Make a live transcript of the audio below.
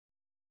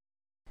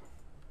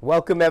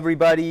Welcome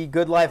everybody,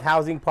 Good Life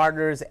Housing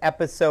Partners,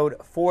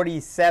 episode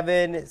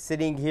 47,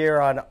 sitting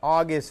here on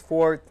August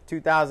 4th,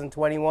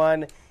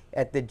 2021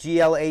 at the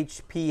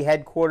GLHP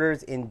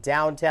headquarters in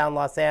downtown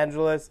Los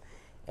Angeles.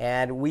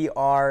 And we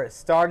are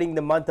starting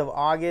the month of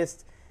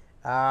August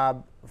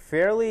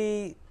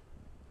fairly,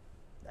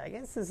 I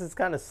guess this is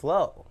kind of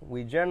slow.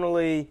 We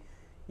generally,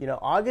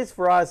 August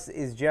for us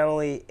is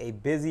generally a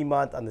busy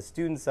month on the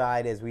student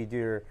side as we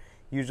do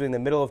usually in the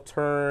middle of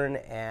turn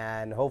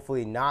and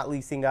hopefully not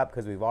leasing up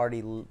because we've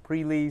already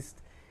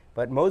pre-leased.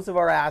 But most of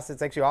our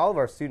assets, actually all of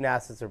our student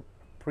assets are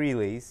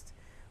pre-leased.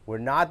 We're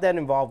not that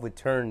involved with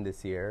turn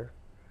this year.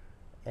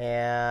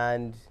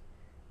 And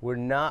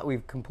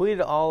we've completed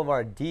all of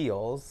our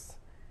deals.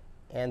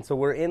 And so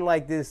we're in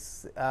like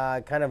this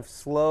kind of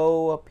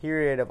slow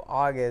period of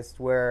August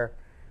where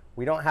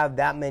we don't have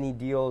that many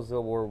deals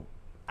that we're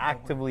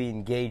actively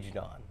engaged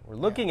on. We're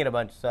looking at a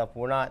bunch of stuff.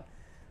 We're not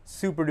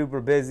super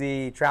duper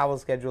busy. Travel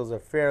schedules are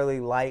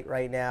fairly light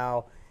right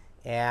now.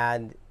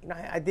 And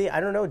I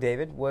don't know,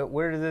 David,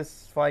 where does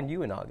this find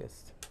you in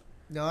August?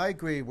 No, I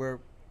agree. We're,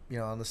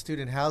 on the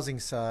student housing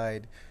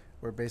side,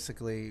 we're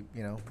basically,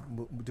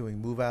 doing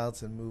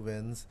move-outs and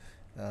move-ins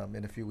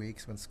in a few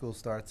weeks when school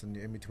starts, and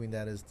in between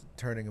that is the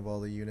turning of all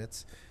the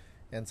units.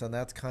 And so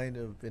that's kind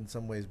of, in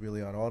some ways,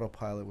 really on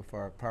autopilot with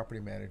our property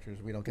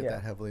managers. We don't get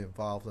that heavily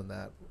involved in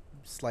that,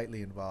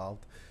 slightly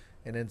involved.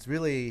 And it's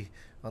really,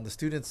 on the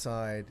student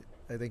side,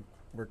 I think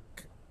we're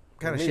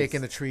kind of shaking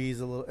the trees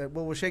a little.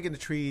 Well, we're shaking the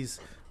trees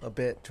a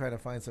bit, trying to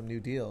find some new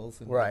deals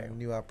and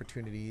new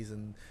opportunities.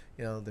 And,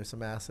 there's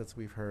some assets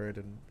we've heard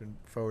and been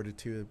forwarded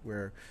to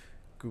where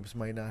groups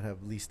might not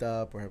have leased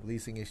up or have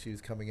leasing issues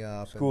coming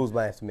up. Schools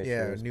might have some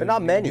issues, but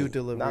not many. New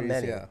deliveries, not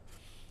many. Yeah.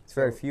 It's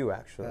very few,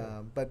 actually.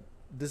 But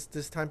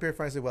this time period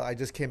finds it well. I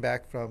just came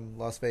back from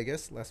Las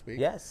Vegas last week.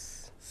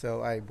 Yes.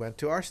 So I went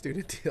to our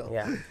student deal.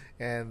 Yeah.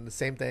 And the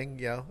same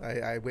thing,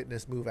 I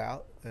witnessed move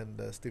out, and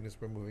students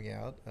were moving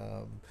out.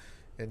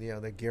 And,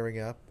 they're gearing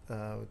up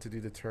to do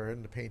the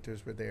turn. The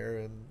painters were there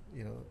and,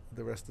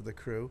 the rest of the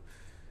crew.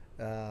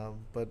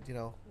 But,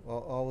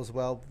 all was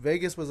well.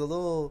 Vegas was a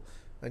little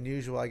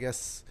unusual, I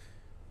guess,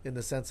 in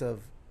the sense of,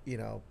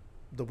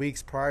 the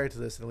weeks prior to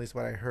this, and at least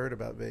what I heard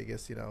about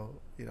Vegas,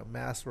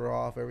 masks were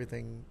off,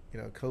 everything,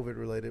 COVID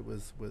related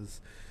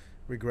was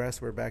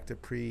regressed. We're back to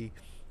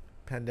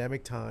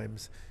pre-pandemic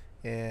times.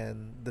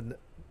 And the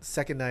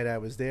second night I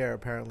was there,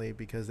 apparently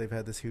because they've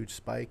had this huge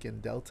spike in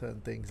Delta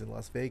and things in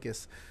Las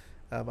Vegas,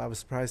 I was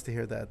surprised to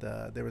hear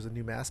that there was a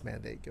new mask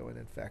mandate going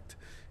in effect.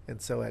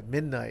 And so at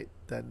midnight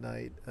that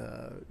night,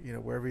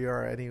 wherever you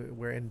are,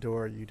 anywhere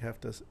indoor, you'd have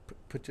to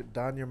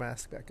don your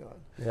mask back on.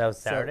 That was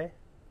Saturday?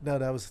 No,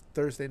 that was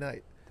Thursday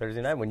night.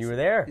 Thursday night when you were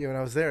there? Yeah, when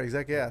I was there,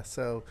 exactly, yeah.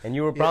 So, and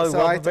you were probably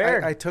well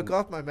prepared. I took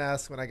off my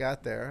mask when I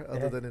got there,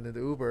 other than in the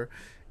Uber,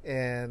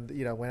 and,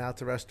 went out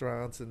to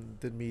restaurants and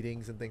did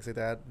meetings and things like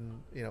that,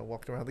 and,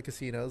 walked around the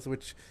casinos,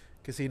 which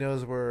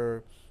casinos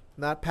were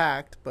not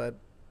packed, but,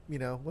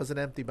 wasn't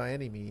empty by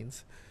any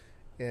means.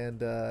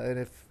 And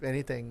if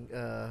anything,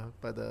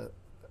 by the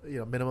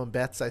minimum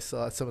bets I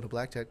saw at some of the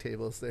blackjack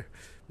tables, there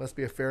must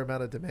be a fair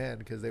amount of demand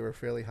because they were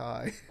fairly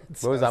high.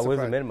 So what was that? What was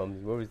the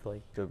minimum? What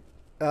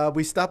was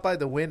we stopped by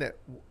the Wynn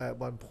at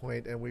one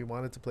point, and we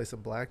wanted to play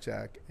some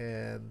blackjack,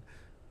 and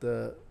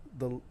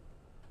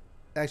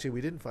actually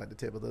we didn't find the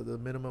table. The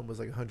minimum was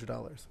like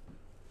 $100.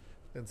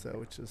 And so,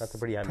 which is that's a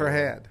pretty high per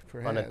minimum.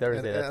 Hand. On a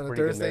Thursday, that's a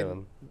pretty good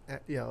minimum.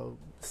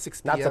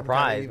 6 p.m. Not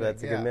surprised, but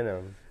that's a good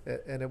minimum.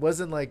 And it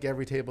wasn't like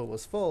every table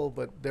was full,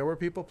 but there were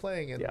people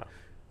playing, and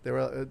there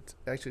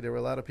were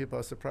a lot of people I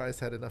was surprised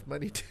had enough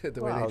money to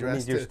the way they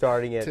dressed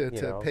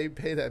to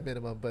pay that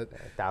minimum. But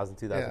 $1,000,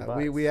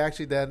 $2,000. We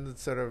actually then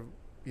sort of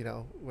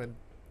went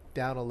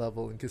down a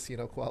level in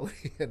casino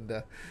quality and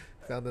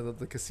found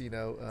the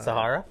casino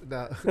Sahara.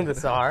 No, the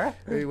Sahara.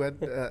 We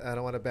went. I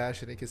don't want to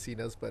bash any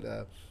casinos, but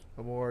a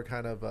more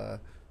kind of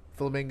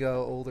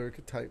Flamingo, older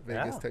type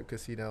Vegas type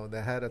casino, and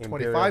they had a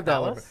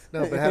 $25.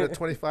 No, but had a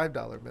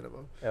 $25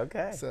 minimum.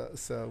 Okay.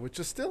 So which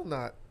is still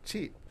not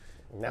cheap.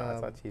 No,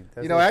 it's not cheap.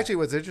 Actually,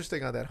 what's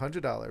interesting on that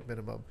 $100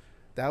 minimum,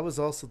 that was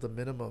also the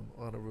minimum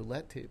on a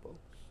roulette table.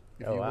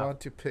 If you want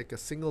to pick a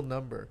single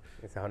number,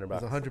 it's $100.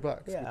 It's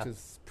 $100, which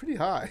is pretty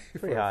high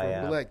for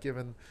roulette,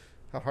 given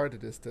how hard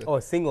it is to. Oh,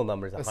 a single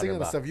number is $100. A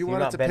single stuff. If you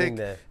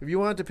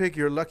wanted to pick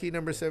your lucky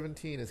number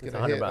 17, it's going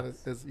to hit.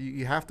 And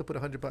you have to put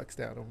 $100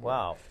 down. Or more.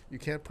 Wow. You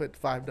can't put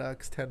 $5,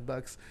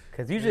 $10.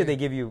 Because usually they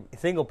give you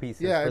single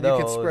pieces. Yeah, for and those,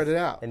 you can spread it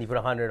out. And you put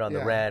 100 on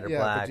the red or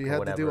black. But you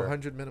had to do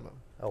 100 minimum.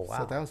 Oh wow.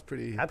 So that was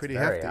pretty very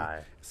hefty.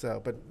 High.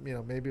 So, but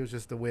maybe it was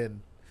just the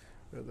Wynn.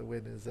 The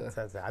Wynn is.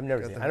 I've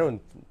never seen. I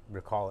don't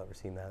recall ever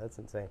seeing that. That's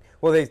insane.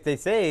 Well, they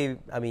say.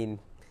 I mean,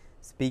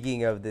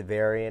 speaking of the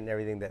variant and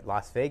everything, that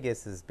Las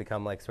Vegas has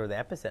become like sort of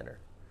the epicenter.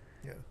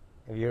 Yeah.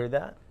 Have you heard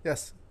that?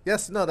 Yes.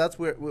 No, that's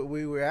where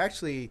we were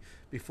actually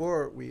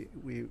before we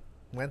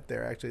went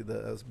there. Actually,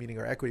 I was meeting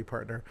our equity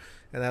partner,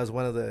 and that was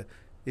one of the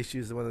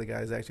issues. One of the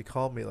guys actually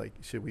called me like,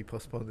 "Should we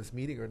postpone this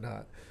meeting or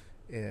not?"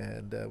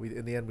 And we,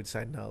 in the end, we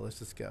decided, no, let's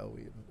just go.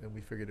 And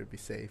we figured it'd be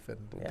safe, and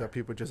Yeah.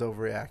 people were just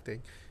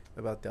overreacting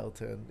about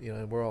Delta, and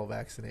and we're all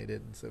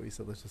vaccinated, and so we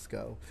said, let's just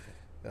go.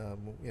 We're not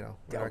going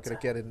Delta. to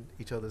get in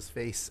each other's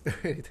face or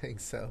anything.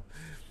 So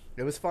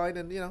it was fine,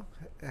 and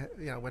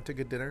went to a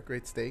good dinner,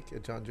 great steak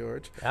at John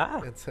George.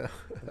 And so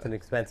It's an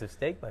expensive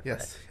steak, my friend.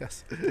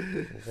 yes.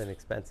 It's an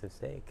expensive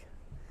steak.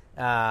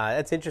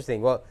 That's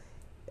interesting. Well,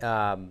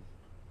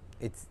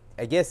 it's,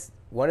 I guess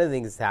one of the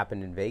things that's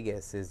happened in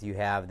Vegas is you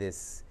have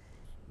this,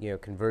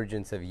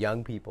 convergence of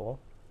young people,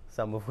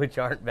 some of which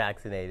aren't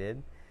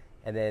vaccinated,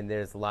 and then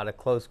there's a lot of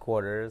close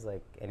quarters,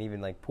 and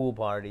even pool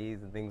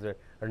parties and things, or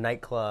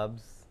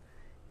nightclubs,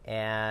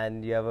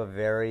 and you have a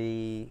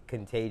very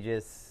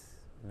contagious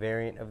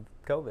variant of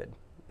COVID,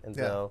 and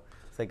so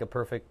it's like a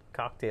perfect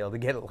cocktail to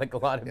get a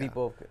lot of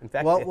people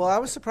infected. Well, I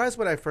was surprised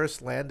when I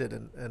first landed,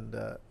 and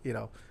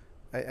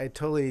I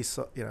totally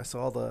saw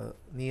saw the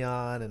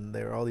neon, and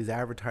there were all these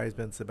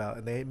advertisements about,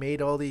 and they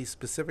made all these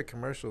specific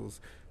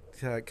commercials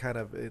to kind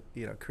of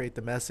create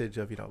the message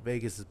of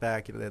Vegas is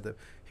back. They had the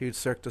huge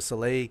Cirque du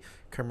Soleil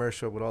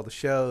commercial with all the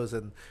shows,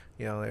 and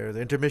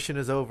the intermission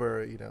is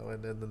over,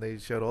 and then they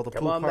showed all the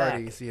pool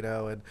parties,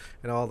 and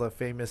all the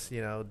famous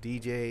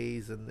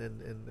DJs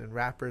and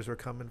rappers were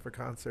coming for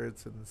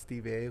concerts, and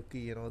Steve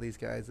Aoki and all these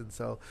guys. And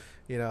so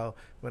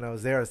when I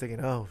was there, I was thinking,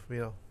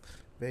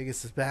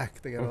 Vegas is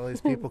back. They got all these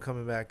people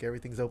coming back.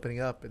 Everything's opening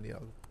up, and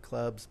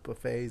clubs,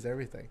 buffets,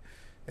 everything.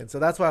 And so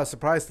that's why I was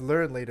surprised to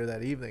learn later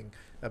that evening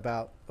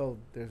about,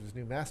 there's this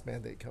new mask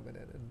mandate coming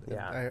in,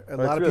 and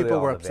a lot of people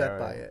were upset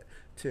by it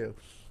too.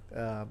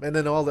 And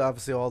then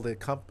obviously all the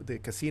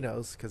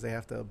casinos, because they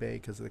have to obey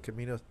because of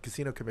the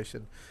casino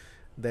commission,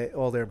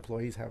 all their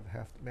employees have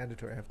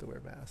to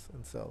wear masks,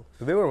 and so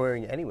they were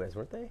wearing it anyways,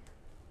 weren't they?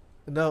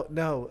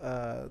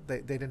 No,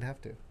 they didn't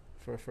have to.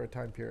 For a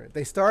time period.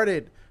 They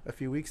started a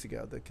few weeks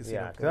ago, the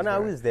casino. Yeah, because I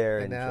was there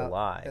in now,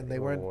 July. And they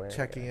weren't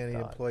checking any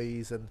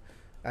employees. And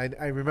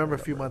I remember a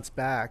few months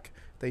back,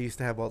 they used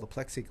to have all the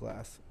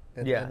plexiglass.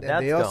 And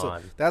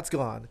that's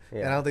gone. Yeah.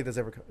 And I don't think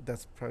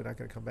that's probably not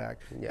going to come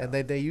back. Yeah. And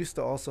they used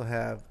to also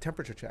have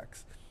temperature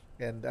checks.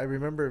 And I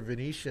remember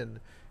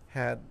Venetian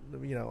had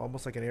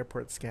almost like an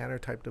airport scanner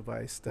type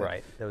device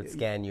that would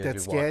scan you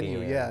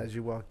as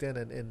you walked in,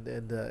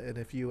 and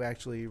if you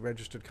actually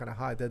registered kind of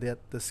high, then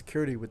the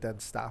security would then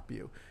stop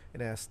you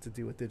and ask to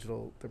do a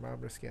digital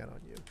thermometer scan on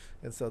you.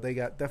 And so they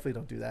definitely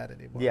don't do that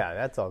anymore. Yeah,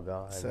 that's all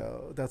gone.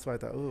 So that's why I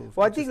thought,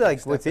 well, I think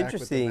what's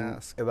interesting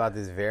about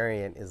this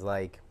variant is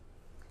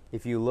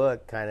if you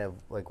look kind of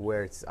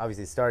where it's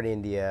obviously started in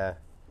India,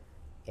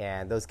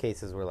 and those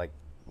cases were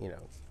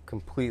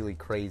completely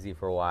crazy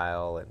for a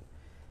while,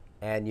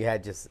 and you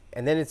had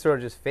and then it sort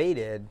of just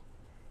faded,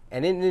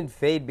 and it didn't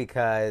fade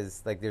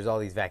because there's all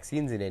these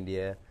vaccines in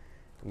India.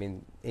 I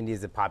mean,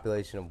 India's a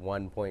population of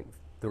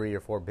 1.3 or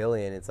 4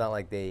 billion. It's not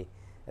like I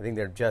think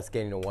they're just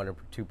getting to 1 or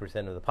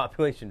 2% of the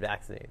population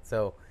vaccinated.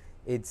 So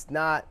it's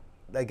not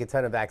a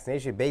ton of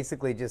vaccination.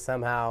 Basically just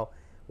somehow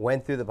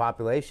went through the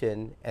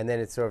population, and then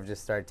it sort of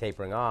just started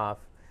tapering off.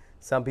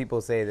 Some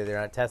people say that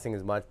they're not testing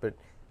as much, but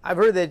I've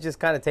heard that it just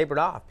kind of tapered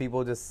off.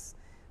 People just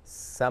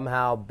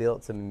somehow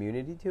built some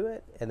immunity to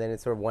it, and then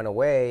it sort of went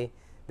away.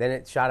 Then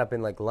it shot up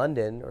in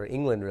London, or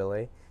England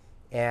really,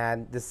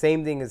 and the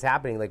same thing is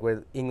happening,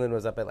 where England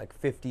was up at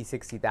 50,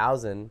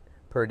 60,000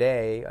 per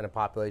day on a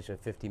population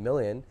of 50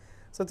 million.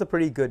 So it's a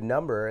pretty good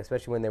number,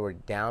 especially when they were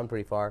down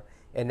pretty far.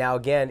 And now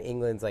again,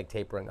 England's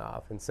tapering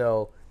off. And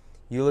so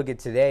you look at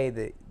today,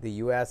 the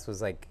U.S.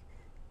 was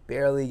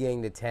barely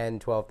getting to 10,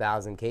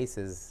 12,000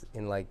 cases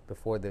in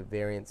before the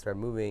variant started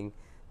moving.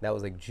 That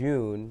was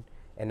June.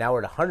 And now we're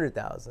at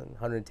 100,000,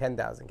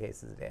 110,000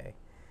 cases a day.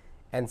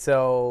 And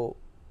so,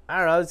 I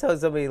don't know, I was telling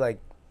somebody,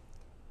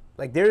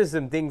 there's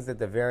some things that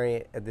the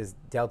variant, this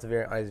Delta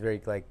variant is very,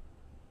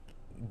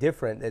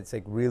 different. It's,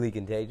 really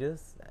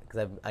contagious.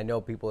 Because I know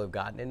people have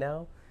gotten it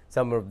now.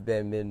 Some have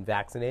been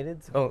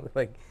vaccinated. So,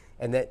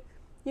 and that,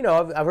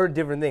 I've heard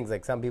different things.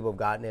 Some people have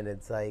gotten it.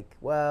 It's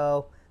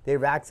well, they're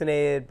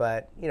vaccinated,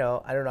 but,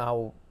 I don't know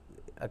how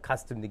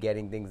accustomed to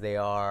getting things they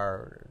are,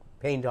 or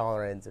pain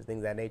tolerance, or things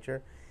of that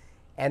nature.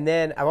 And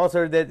then I've also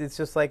heard that it's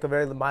just a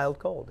very mild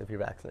cold if you're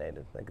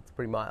vaccinated. It's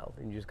pretty mild,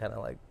 and you just kind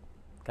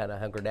of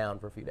hunker down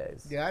for a few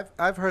days. Yeah,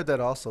 I've heard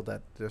that also,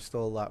 that there's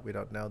still a lot we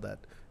don't know, that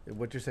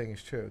what you're saying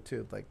is true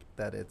too.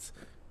 That it's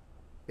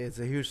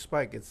a huge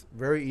spike. It's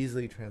very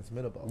easily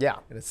transmittable. Yeah,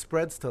 and it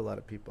spreads to a lot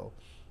of people.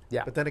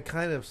 Yeah, but then it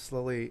kind of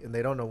slowly, and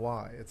they don't know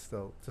why. It's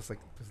still just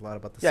there's a lot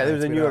about the. Yeah,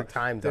 there's a New York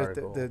Times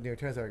article. The New York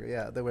Times article,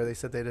 yeah, where they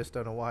said they just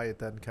don't know why it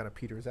then kind of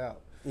peters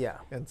out. Yeah,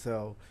 and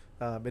so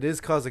it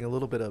is causing a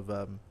little bit of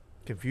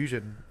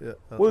confusion.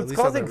 Well, it's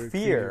causing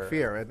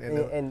fear.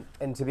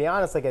 And to be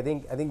honest, I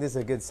think this is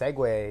a good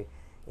segue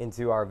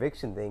into our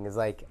eviction thing. Is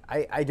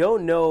I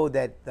don't know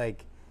that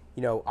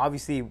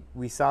obviously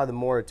we saw the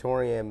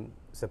moratorium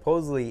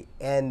supposedly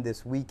end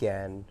this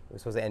weekend. It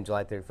was supposed to end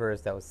July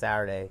 31st. That was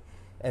Saturday,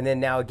 and then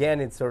now again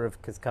it's sort of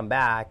has come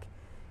back.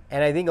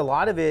 And I think a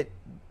lot of it,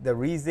 the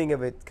reasoning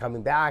of it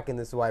coming back, and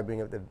this is why I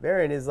bring up the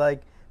variant, is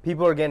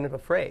people are getting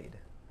afraid.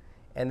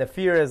 And the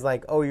fear is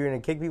like, oh, you're going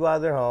to kick people out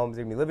of their homes,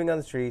 they're going to be living on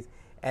the streets,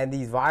 and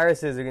these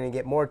viruses are going to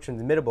get more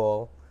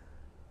transmittable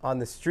on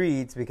the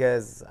streets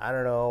because I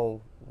don't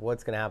know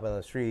what's going to happen on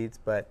the streets,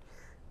 but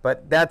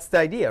that's the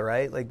idea,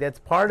 right? Like that's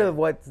part of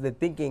what the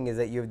thinking is,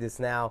 that you have this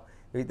now,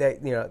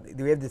 that, you know,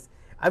 we have this.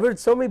 I've heard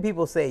so many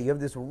people say you have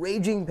this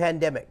raging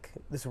pandemic,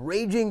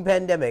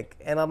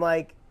 and I'm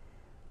like,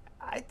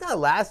 I thought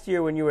last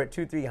year when you were at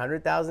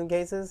 300,000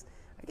 cases,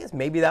 I guess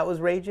maybe that was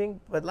raging,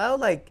 but now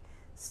like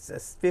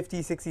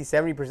 50, 60,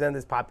 70% of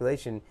this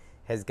population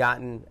has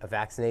gotten a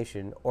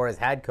vaccination or has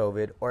had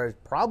COVID or has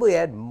probably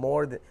had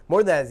more than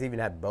that, has even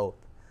had both.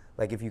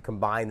 Like if you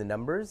combine the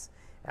numbers,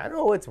 I don't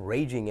know what's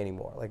raging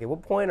anymore. Like at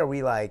what point are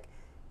we like,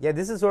 yeah,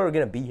 this is where we're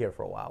going to be here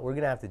for a while. We're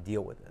going to have to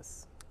deal with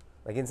this.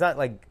 Like it's not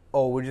like,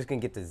 oh, we're just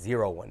going to get to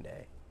zero one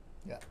day.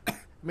 Yeah. I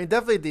mean,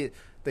 definitely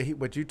the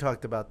what you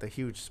talked about, the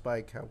huge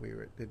spike, how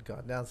it had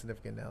gone down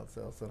significant now,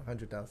 so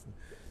 100,000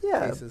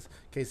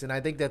 cases. And I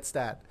think that's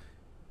that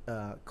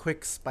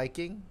quick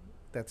spiking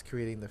that's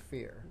creating the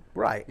fear.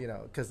 Right. You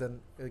know, because then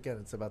again,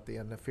 it's about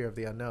the fear of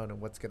the unknown and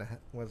what's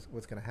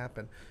gonna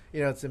happen.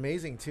 You know, it's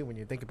amazing too when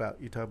you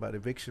talk about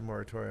eviction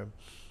moratorium.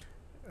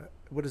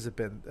 What has it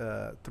been?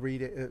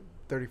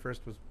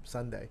 31st was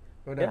Sunday.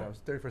 Oh no,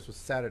 31st was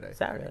Saturday.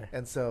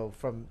 And so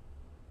from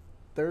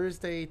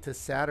Thursday to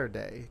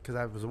Saturday, because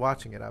I was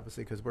watching it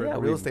obviously because we're in the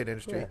real estate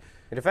industry. Yeah.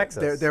 It affects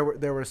us.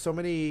 There were so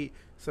many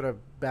sort of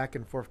back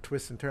and forth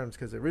twists and turns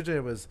because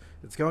originally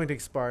it's going to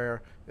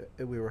expire.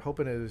 We were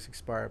hoping it would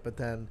expire, but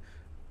then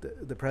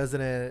the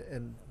president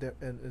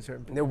and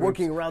certain they're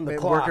working around the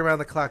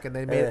clock, and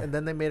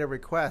then they made a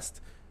request.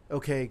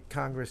 Okay,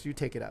 Congress, you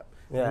take it up.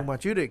 Yeah. We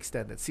want you to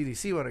extend it.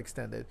 CDC want to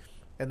extend it.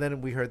 And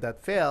then we heard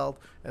that failed,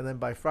 and then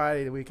by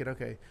Friday the weekend,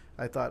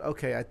 I thought,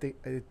 I think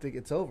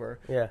it's over.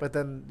 Yeah. But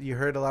then you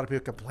heard a lot of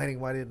people complaining,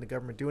 why didn't the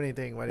government do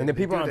anything? And the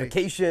people on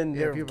vacation,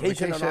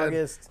 vacation on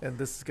August, and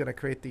this is going to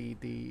create the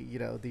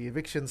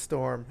eviction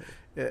storm,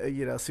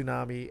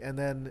 tsunami. And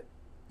then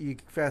you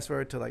fast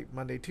forward to like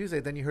Monday,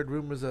 Tuesday, then you heard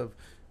rumors of,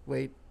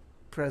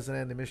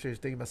 president,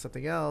 administration thinking about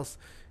something else,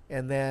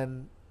 and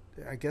then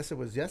I guess it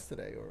was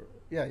yesterday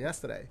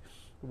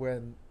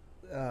when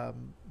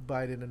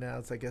Biden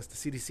announced, I guess the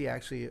CDC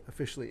actually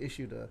officially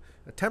issued a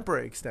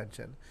temporary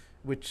extension,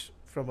 which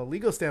from a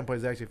legal standpoint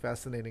is actually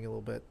fascinating a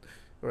little bit,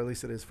 or at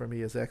least it is for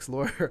me as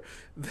ex-lawyer,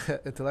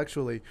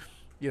 intellectually,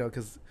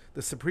 because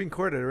the Supreme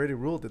Court had already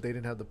ruled that they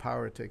didn't have the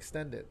power to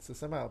extend it. So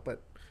somehow,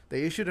 but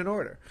they issued an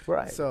order.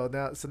 Right. So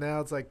now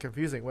it's like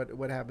confusing.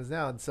 What happens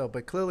now? And so,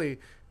 but clearly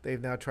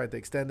they've now tried to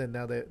extend it.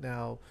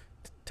 Now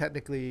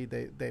technically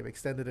they've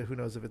extended it. Who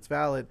knows if it's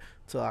valid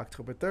till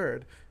October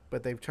 3rd?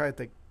 But they've tried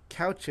to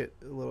couch it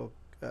a little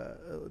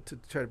to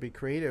try to be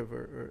creative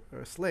or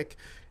slick,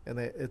 and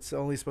it's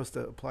only supposed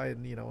to apply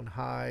in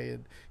high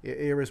and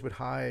areas with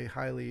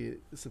highly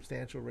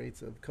substantial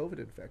rates of COVID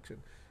infection,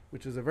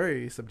 which is a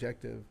very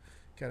subjective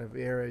kind of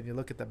area. And you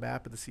look at the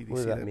map of the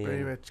CDC that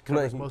pretty much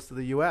covers most of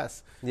the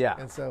U.S. Yeah,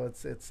 and so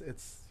it's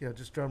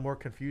just drawn more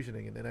confusion.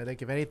 And I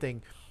think if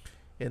anything,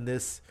 in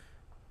this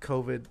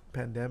COVID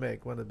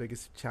pandemic, one of the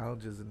biggest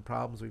challenges and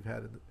problems we've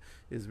had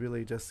is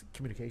really just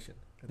communication.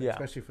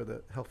 Especially for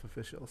the health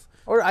officials.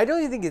 Or I don't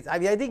even think it's,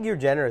 I think you're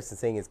generous in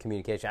saying it's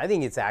communication. I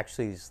think it's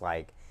actually just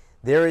like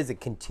there is a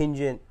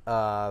contingent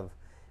of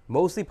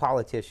mostly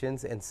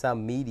politicians and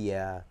some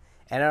media,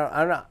 and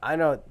I'm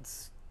not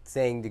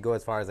saying to go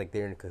as far as like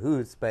they're in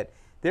cahoots, but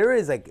there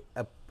is like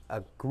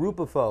a group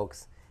of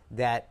folks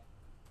that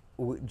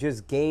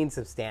just gain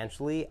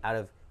substantially out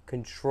of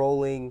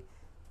controlling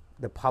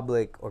the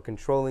public or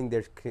controlling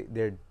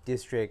their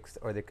districts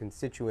or their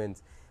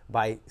constituents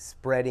by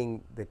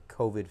spreading the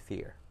COVID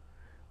fear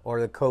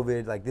or the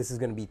COVID, like this is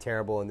going to be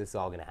terrible and this is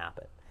all going to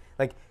happen.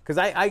 Like, because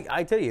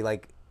I tell you,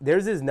 like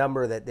there's this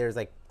number that there's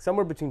like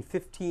somewhere between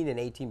 15 and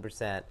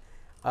 18%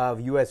 of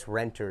U.S.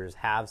 renters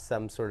have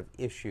some sort of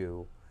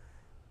issue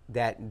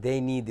that they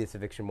need this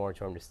eviction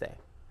moratorium to stay.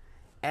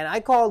 And I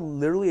call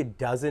literally a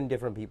dozen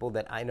different people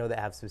that I know that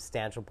have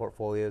substantial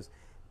portfolios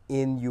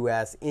in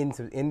U.S.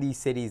 in these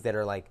cities that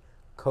are like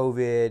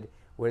COVID,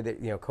 where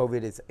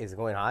COVID is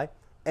going high.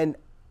 And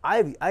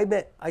I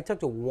talked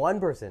to one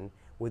person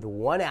with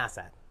one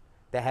asset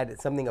that had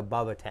something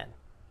above a 10.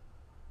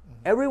 Mm-hmm.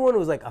 Everyone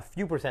was like a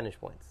few percentage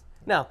points.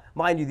 Now,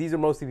 mind you, these are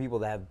mostly people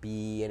that have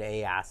B and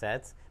A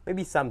assets,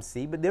 maybe some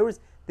C, but they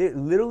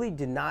literally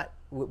did not.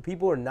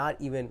 People are not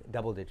even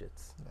double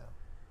digits. Yeah.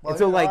 Well, and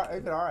so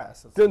even our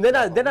assets. So then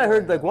I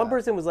heard like one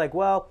person was like,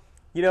 well,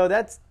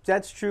 that's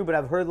true, but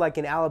I've heard like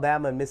in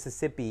Alabama and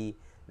Mississippi,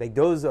 like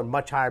those are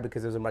much higher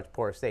because those are much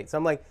poorer states. So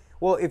I'm like,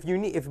 well,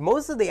 if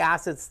most of the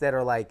assets that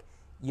are like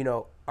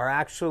are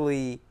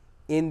actually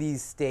in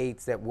these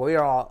states that we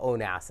all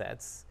own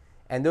assets,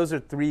 and those are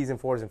 3s and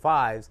 4s and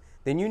 5s,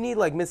 then you need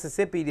like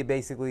Mississippi to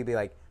basically be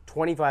like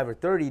 25 or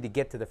 30 to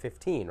get to the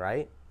 15,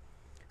 right?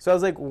 So I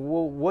was like,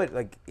 well, what?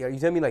 Like, are you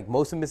telling me like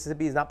most of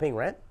Mississippi is not paying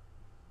rent?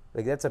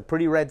 Like that's a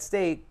pretty red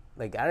state.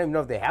 Like I don't even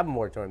know if they have a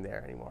moratorium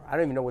there anymore. I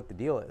don't even know what the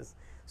deal is.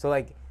 So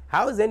like,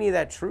 how is any of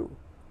that true?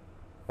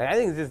 Like I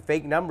think it's just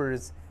fake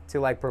numbers to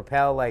like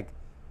propel like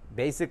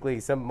basically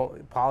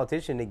some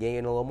politician to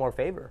gain a little more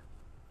favor.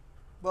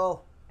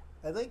 Well,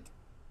 I think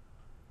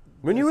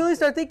when you really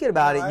start thinking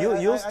about it,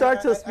 you'll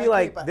start to be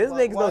like, this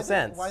makes no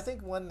sense. Well, I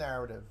think one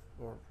narrative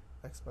or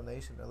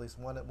explanation, at least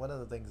one of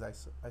the things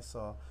I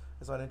saw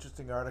an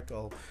interesting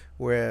article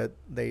where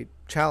they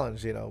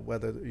challenged,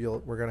 whether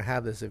we're going to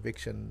have this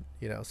eviction,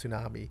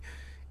 tsunami,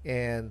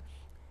 and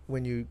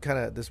when you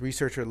this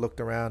researcher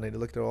looked around and he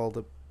looked at all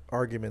the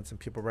arguments and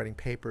people writing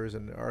papers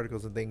and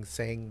articles and things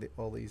saying that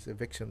all these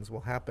evictions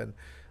will happen.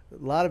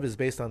 A lot of it is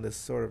based on this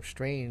sort of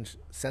strange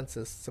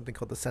census, something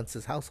called the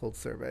Census Household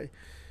Survey,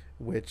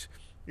 which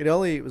it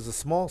was a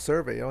small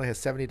survey. It only has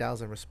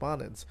 70,000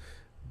 respondents,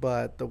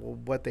 but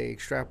what they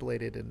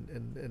extrapolated,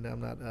 and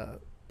I'm not a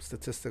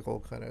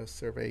statistical kind of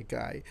survey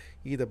guy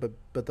either,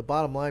 but the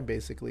bottom line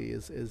basically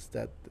is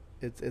that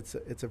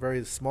it's a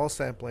very small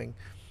sampling,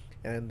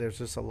 and there's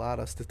just a lot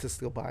of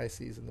statistical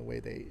biases in the way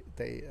they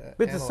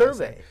but it's a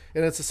survey. It.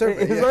 And it's a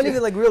survey. It's not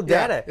even like real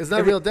data. It's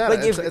not real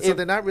data. So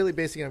they're not really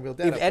basing it on real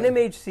data. If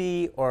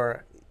NMHC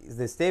or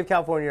the state of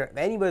California, if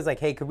anybody's like,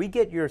 hey, could we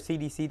get your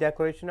CDC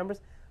declaration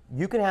numbers?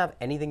 You can have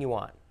anything you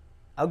want.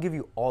 I'll give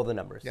you all the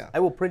numbers. Yeah. I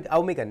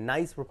will make a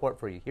nice report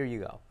for you. Here you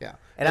go. Yeah.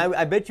 And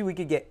I bet you we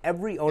could get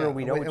every owner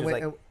we know.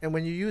 And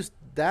when you use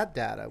that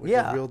data, which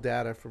is real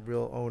data from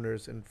real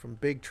owners and from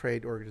big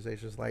trade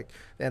organizations like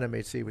the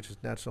NMHC, which is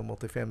National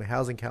Multifamily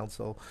Housing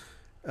Council,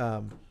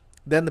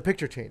 then the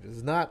picture changes.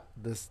 It's not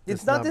this.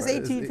 It's not number. this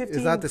 18, 15.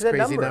 It's not this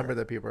crazy number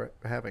that people are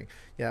having.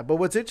 Yeah. But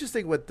what's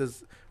interesting with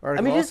this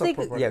article,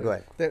 go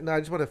ahead. I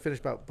just want to finish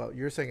about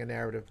you're saying a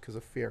narrative because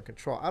of fear and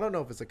control. I don't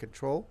know if it's a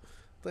control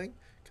thing.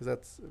 Because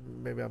that's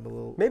maybe I'm a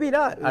little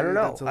not. I don't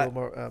know. It's a little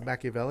more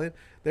Machiavellian.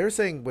 They're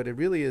saying what it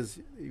really is,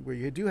 where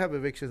you do have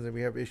evictions and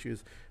we have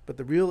issues, but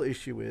the real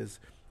issue is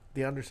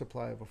the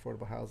undersupply of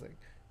affordable housing.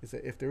 Is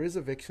that if there is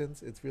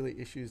evictions, it's really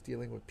issues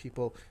dealing with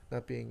people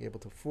not being able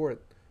to afford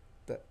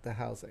the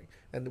housing,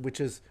 and which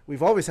is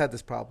we've always had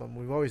this problem.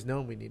 We've always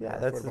known we need more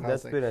affordable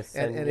housing,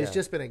 and it's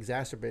just been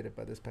exacerbated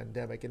by this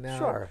pandemic. And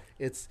now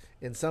it's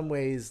in some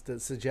ways the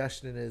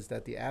suggestion is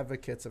that the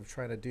advocates of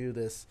trying to do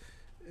this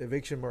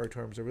eviction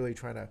moratoriums are really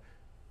trying to,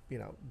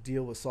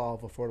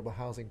 solve affordable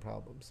housing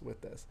problems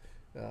with this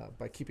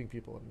by keeping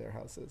people in their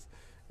houses,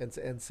 and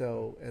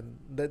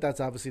that's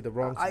obviously the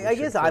wrong solution. I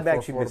guess I'm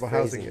actually affordable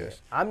housing it.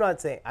 I'm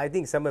not saying. I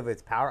think some of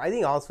it's power. I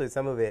think also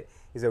some of it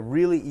is a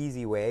really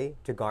easy way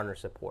to garner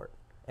support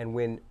and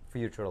win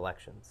future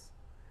elections.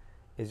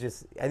 It's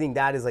just I think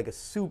that is like a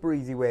super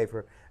easy way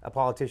for a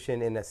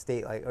politician in a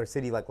state or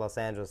city like Los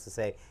Angeles to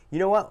say, you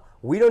know what,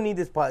 we don't need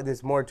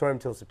this moratorium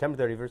until September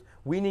 31st.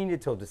 We need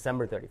it till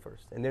December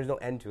 31st, and there's no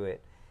end to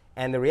it.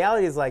 And the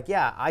reality is like,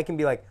 yeah, I can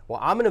be like, well,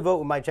 I'm going to vote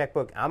with my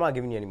checkbook. I'm not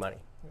giving you any money.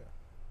 Yeah.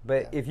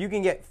 But if you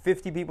can get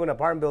 50 people in an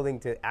apartment building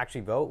to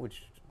actually vote,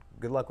 which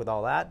good luck with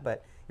all that.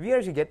 But if you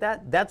actually get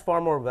that, that's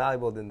far more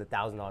valuable than the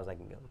 $1,000 I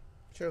can give them.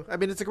 True. I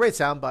mean, it's a great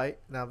soundbite,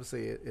 and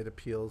obviously it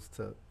appeals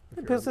to.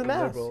 It appeals to the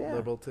mass,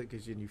 liberal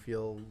because you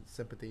feel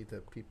sympathy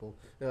to people.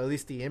 At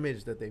least the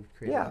image that they've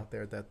created out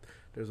there that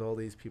there's all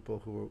these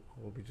people who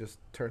will be just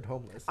turned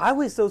homeless. I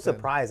was so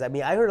surprised. I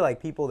mean, I heard like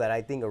people that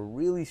I think are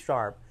really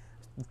sharp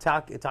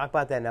talk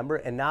about that number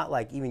and not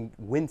like even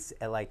wince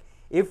at like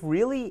if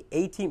really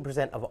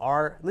 18% of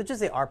our, let's just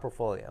say our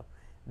portfolio,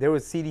 there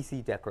was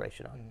CDC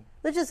declaration on.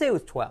 Let's just say it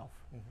was 12.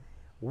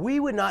 We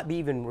would not be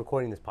even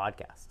recording this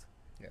podcast.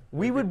 Yeah.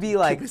 We would be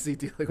like,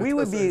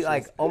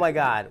 oh my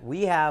God,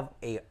 we have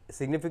a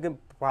significant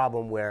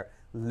problem where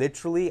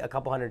literally a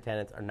couple hundred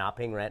tenants are not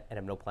paying rent and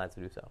have no plans to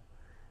do so.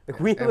 Like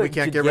we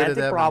can't get rid of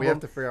them. Problem. We have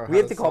to figure out we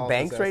have to call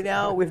banks right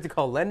now. We have to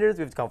call lenders.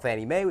 We have to call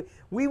Fannie Mae.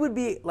 We would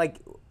be like,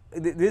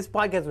 this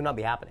podcast would not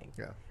be happening.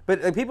 Yeah.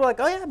 But people are like,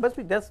 oh yeah, must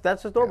be that's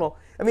just normal.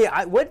 Yeah.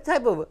 I mean, what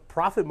type of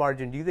profit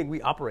margin do you think we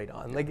operate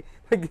on? Like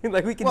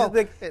we can just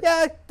like,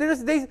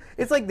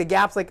 it's like the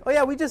Gap's like, oh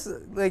yeah, we just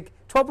like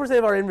 12%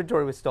 of our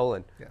inventory was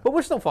stolen, but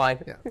we're still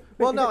fine. Yeah.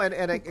 Well, no,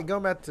 and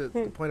going back to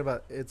the point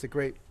about it's a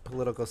great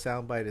political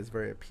soundbite. It's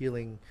very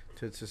appealing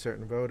to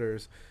certain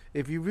voters.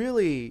 If you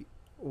really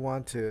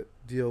want to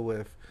deal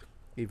with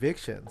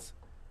evictions,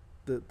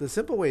 the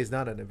simple way is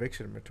not an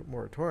eviction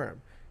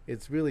moratorium.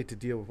 It's really to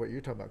deal with what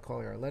you're talking about,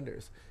 calling our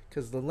lenders,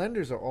 because the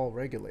lenders are all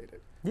regulated.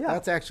 Yeah,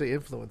 that's actually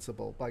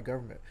influenceable by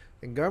government,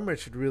 and government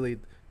should really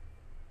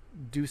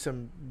do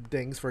some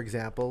things. For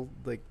example,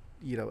 like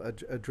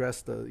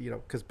address the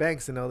because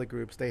banks and other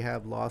groups, they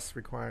have loss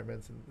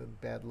requirements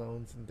and bad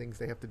loans and things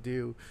they have to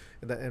do,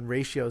 and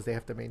ratios they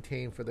have to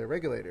maintain for their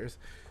regulators,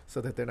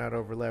 so that they're not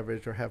over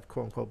leveraged or have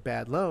quote unquote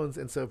bad loans.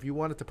 And so if you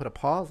wanted to put a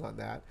pause on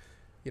that,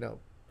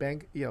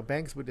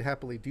 banks would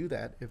happily do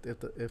that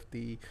if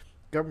the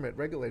government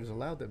regulators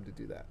allowed them to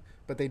do that,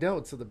 but they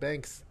don't. So the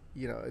banks,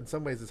 in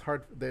some ways, it's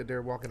hard.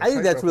 They're walking. I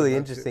think that's really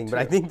interesting, but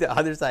I think the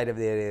other side of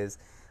it is,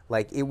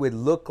 like, it would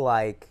look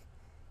like,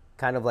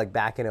 kind of like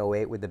back in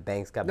 2008 with the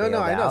banks got bailed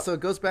out. I know. So it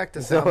goes back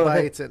to sound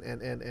bites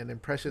and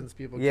impressions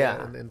people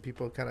get and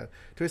people kind of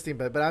twisting.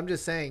 But I'm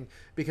just saying,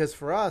 because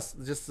for us,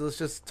 let's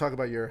just talk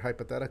about your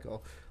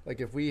hypothetical.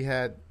 Like if we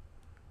had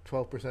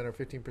 12% or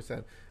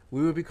 15%,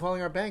 we would be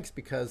calling our banks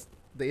because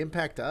the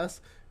impact to us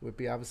would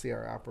be obviously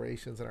our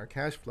operations and our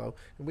cash flow,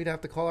 and we'd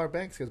have to call our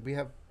banks because we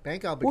have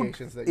bank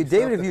obligations that you still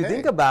David, have if to you pay.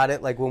 think about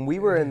it, like when we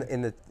were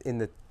in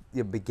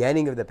the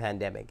beginning of the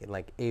pandemic in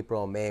like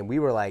April, May, and we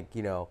were like,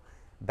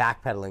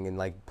 backpedaling and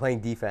like playing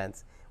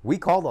defense, we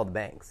called all the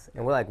banks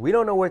and we're like, we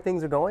don't know where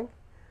things are going,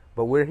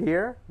 but we're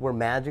here, we're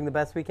managing the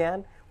best we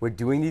can, we're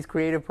doing these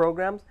creative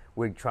programs,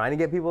 we're trying to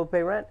get people to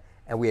pay rent,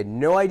 and we had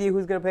no idea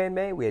who's going to pay in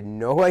May, we had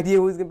no idea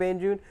who was going to pay in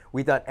June.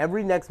 We thought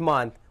every next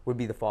month would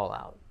be the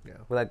fallout. Yeah.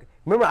 We're like,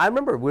 I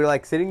remember we were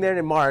like sitting there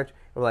in March,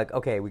 and we're like,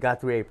 okay, we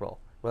got through April.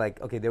 We're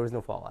like, okay, there was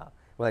no fallout.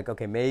 We're like,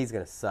 okay, May's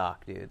going to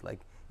suck, dude.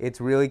 Like,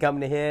 it's really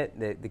coming to hit.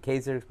 The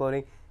cases are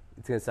exploding.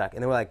 It's going to suck.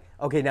 And then we're like,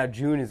 okay, now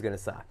June is going to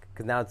suck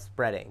because now it's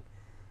spreading.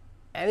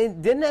 And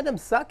it didn't end up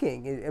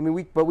sucking. I mean,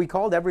 we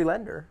called every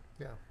lender.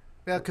 Yeah.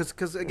 Yeah,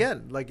 because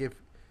again, like if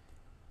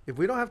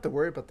we don't have to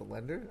worry about the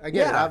lender,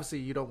 again, Yeah. obviously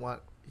you don't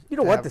want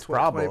this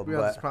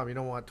problem, you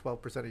don't want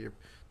 12% of your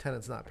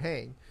tenants not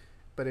paying.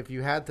 But if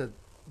you had to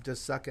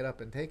just suck it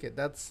up and take it,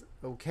 that's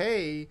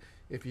okay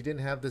if you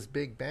didn't have this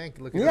big bank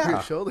looking over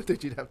your shoulder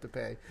that you'd have to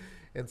pay.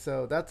 And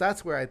so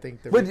that's where I think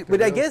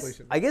But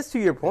I guess to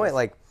your point,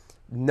 like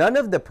none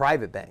of the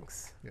private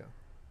banks. Yeah.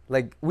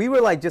 Like we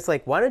were like just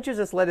like, why don't you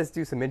just let us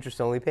do some interest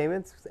only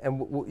payments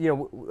and at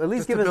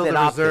least Just give to us build an a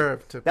option.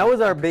 reserve to That was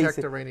our protect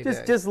basic. a rainy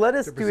Just day, just let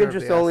us to do preserve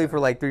interest the only asset. for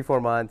like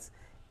 3-4 months,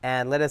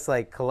 and let us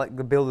like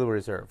build a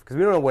reserve because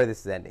we don't know where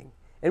this is ending.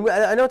 And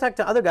I know I talked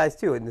to other guys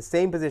too in the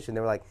same position.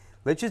 They were like,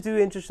 let's just do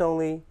interest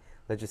only.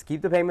 Let's just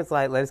keep the payments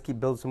light. Let us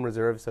build some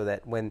reserves so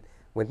that when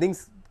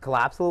things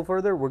collapse a little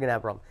further, we're gonna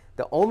have a problem.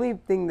 The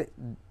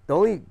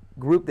only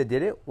group that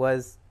did it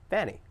was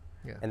Fannie.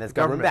 Yeah. And that's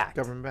government backed.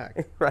 Government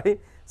backed.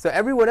 Right? So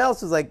everyone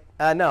else was like,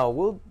 no,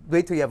 we'll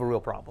wait till you have a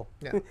real problem.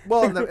 Yeah.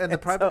 Well, and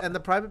the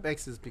private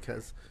banks is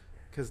because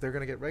they're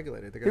going to get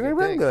regulated. They're going to get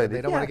dinged. regulated,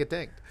 They don't want to get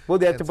dinged. Well,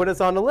 they have to put us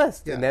on the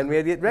list, Yeah, and then we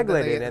had to get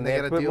regulated, and they they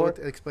got have to to put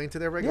more. explain to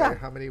their regulator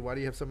Yeah. why do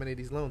you have so many of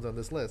these loans on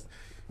this list?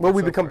 Well, and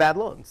we so become forth. bad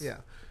loans. Yeah.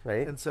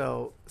 Right. And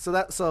so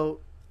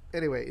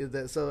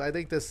anyway, so I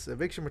think this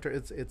eviction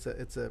return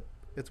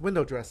it's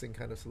window dressing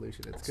kind of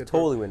solution. It's good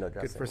totally for, window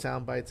dressing. Good for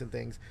sound bites and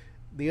things.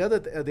 The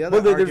other Well,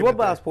 there's one argument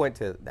last point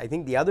too. I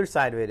think the other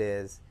side of it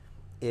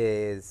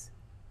is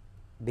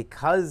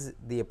because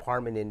the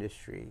apartment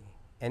industry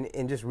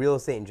and just real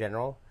estate in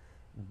general,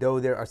 though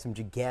there are some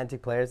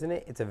gigantic players in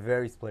it, it's a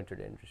very splintered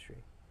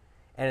industry,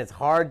 and it's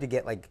hard to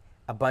get like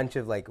a bunch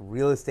of like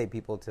real estate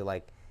people to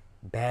like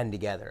band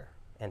together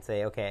and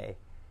say, okay,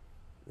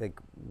 like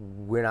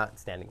we're not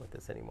standing with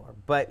this anymore.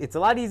 But it's a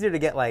lot easier to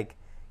get like,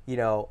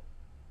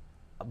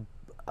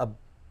 a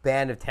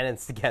band of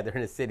tenants together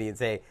in a city and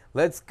say,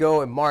 let's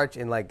go and march,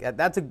 and like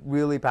that's a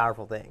really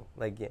powerful thing.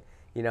 Like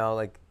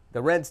like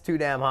the rent's too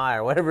damn high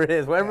or whatever it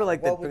is,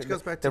 which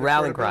goes back to the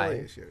rallying cry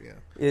issue, yeah.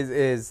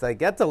 is like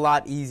that's a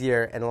lot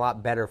easier and a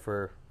lot better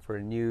for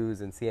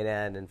news and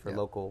CNN and for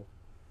local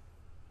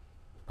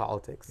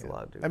politics. Yeah. A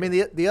lot of I mean,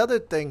 the other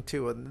thing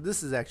too, and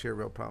this is actually a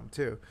real problem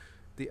too,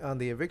 on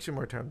the eviction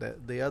moratorium,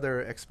 the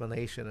other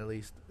explanation, at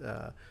least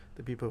the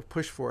people who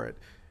push for it,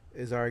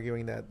 is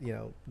arguing that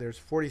there's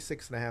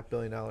 $46.5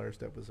 billion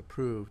that was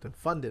approved and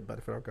funded by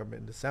the federal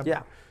government in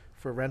December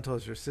for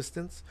rentals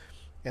assistance,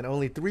 and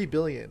only $3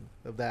 billion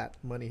of that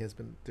money has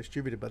been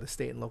distributed by the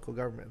state and local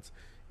governments.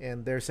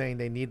 And they're saying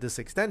they need this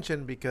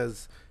extension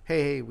because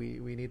we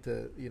need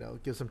to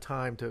give some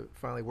time to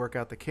finally work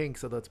out the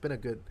kinks. Although it's been a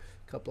good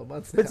couple of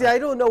months now. But see, I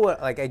don't know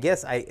what I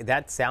guess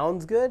that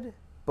sounds good.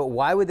 But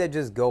why would that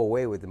just go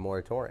away with the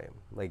moratorium?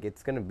 Like,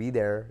 it's going to be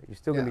there. You're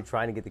still going to be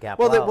trying to get the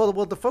capital out.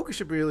 Well, the focus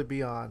should really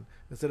be on,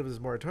 instead of this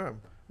moratorium,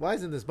 why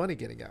isn't this money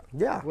getting out?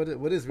 Yeah. What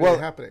is really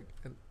happening?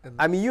 And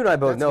I mean, you and I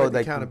both that's know, where the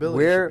like,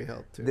 accountability should be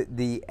held,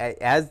 too.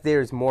 as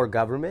there's more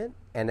government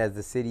and as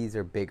the cities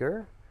are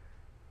bigger,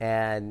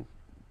 and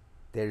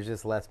there's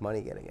just less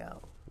money getting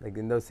out. Like,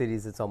 in those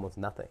cities, it's almost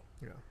nothing.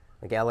 Yeah.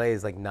 Like, LA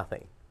is like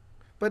nothing.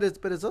 But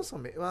it's also,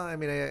 well, I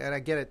mean, I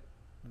get it.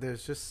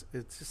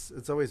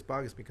 It's always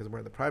bogus because we're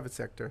in the private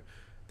sector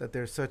that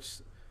there's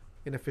such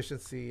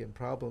inefficiency and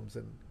problems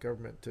in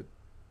government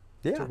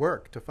to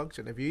work, to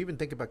function. If you even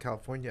think about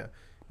California,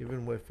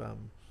 even with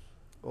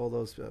all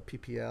those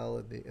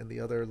PPL and the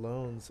other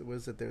loans,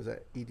 there's a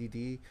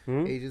EDD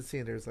agency,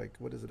 and there's like,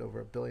 what is it,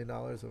 over $1 billion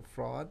of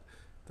fraud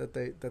that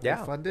they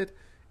funded.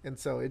 And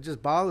so it just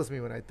boggles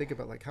me when I think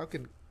about, like, how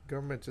can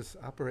government just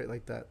operate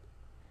like that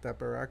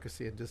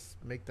bureaucracy and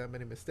just make that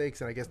many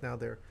mistakes? And I guess now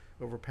they're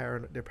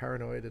they're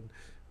paranoid and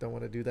don't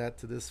want to do that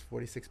to this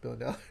 $46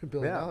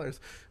 billion.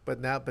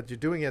 But you're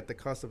doing it at the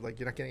cost of, like,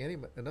 you're not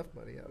getting enough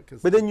money out.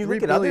 But then you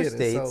look at other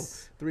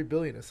states, $3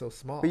 billion is so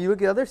small. But you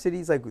look at other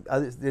cities, like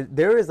others,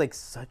 there is like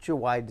such a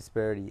wide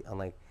disparity on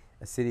like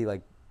a city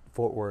like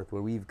Fort Worth,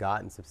 where we've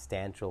gotten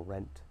substantial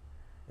rent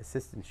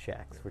assistance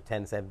checks for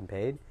 10-7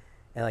 paid,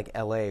 and like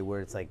LA, where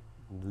it's like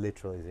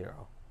literally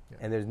zero,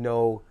 and there's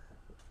no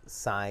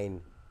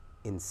sign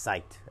in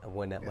sight of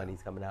when that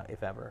money's coming out,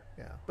 if ever.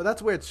 Yeah, but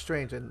that's where it's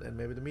strange, and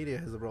maybe the media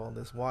has a role in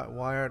this. Why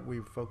aren't we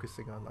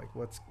focusing on, like,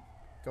 what's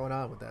going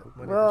on with that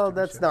money Well,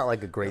 that's distribution. not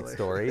like a great Really.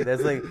 story.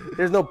 That's like,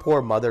 there's no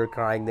poor mother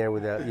crying there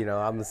with a,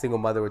 I'm a single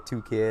mother with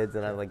 2 kids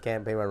and I like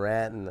can't pay my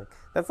rent, and like,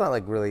 that's not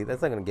like really,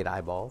 that's not gonna get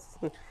eyeballs.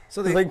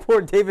 So It's they, like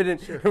poor David and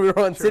Sure, we were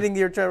on sure. sitting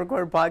here trying to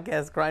record a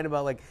podcast crying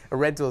about like a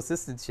rental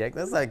assistance check.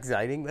 That's not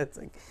exciting. That's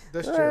like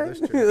That's all true, right.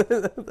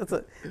 that's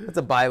true. that's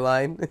a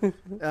byline.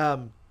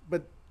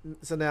 But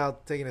so now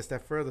taking a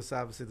step further, so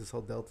obviously this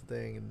whole Delta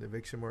thing and the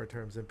eviction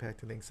moratoriums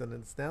impacting things, and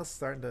it's now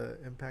starting to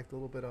impact a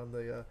little bit on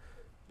the,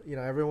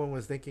 everyone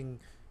was thinking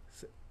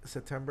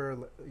September,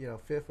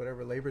 5th,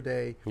 whatever, Labor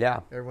Day,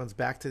 Yeah. everyone's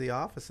back to the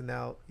office, and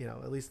now,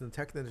 at least in the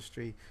tech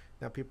industry,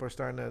 now people are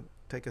starting to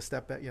take a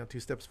step back, 2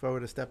 steps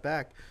forward, a step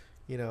back.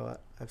 I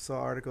saw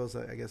articles,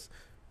 I guess,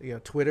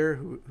 Twitter,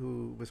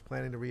 who was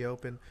planning to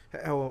reopen,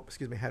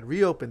 had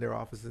reopened their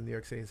offices in New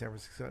York City and San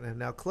Francisco and have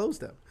now closed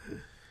them.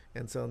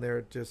 And so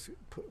they're just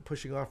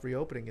pushing off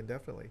reopening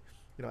indefinitely.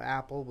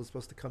 Apple was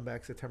supposed to come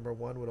back September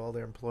 1 with all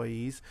their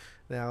employees.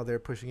 Now they're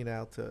pushing it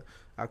out to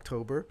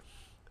October.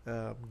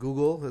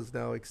 Google has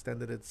now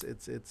extended its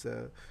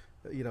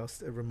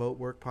remote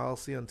work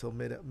policy until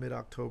mid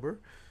October.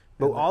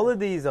 But all of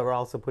these are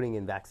also putting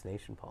in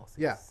vaccination policies.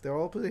 Yeah, they're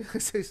all putting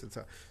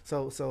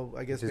so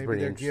I guess Which is maybe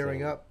pretty they're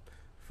gearing interesting. up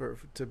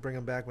to bring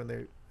them back when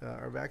they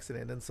are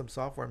vaccinated. And then some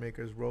software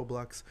makers,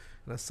 Roblox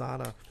and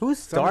Asana, Who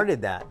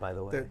started that, by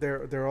the way?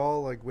 they're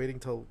all like waiting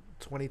till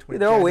 2020.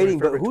 They're all January, waiting,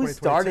 but February who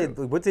 2022.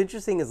 started? What's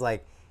interesting is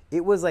like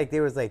it was like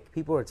there was like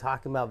people were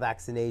talking about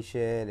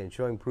vaccination and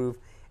showing proof,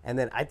 and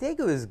then I think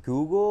it was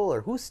Google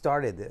or who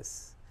started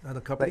this. On the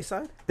company Like,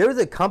 side? there was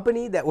a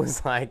company that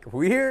was like,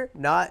 "We're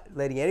not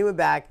letting anyone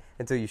back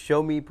until you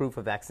show me proof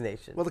of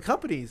vaccination." Well,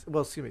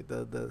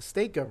 the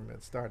state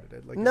government started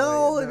it. Like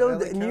no, LA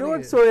New County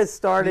York did. sort of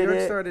started New York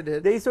it. started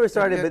it. They sort of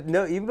started, And but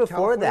no, even before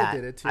California that,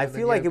 did it too, I and then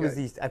feel you like have it was got-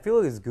 these. I feel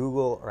like it was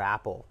Google or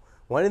Apple.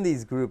 One of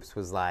these groups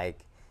was like,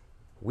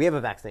 "We have a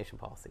vaccination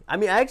policy." I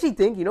mean, I actually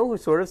think who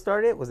sort of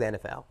started it was the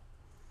NFL.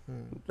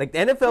 Like the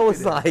NFL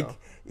was the like, NFL.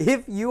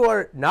 if you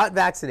are not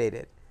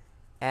vaccinated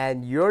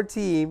and your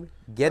team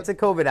gets a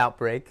COVID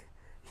outbreak,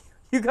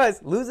 you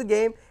guys lose a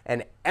game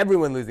and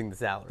everyone losing the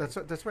salary.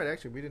 That's right.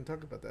 Actually, we didn't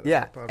talk about that.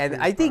 Yeah, and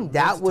I think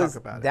that was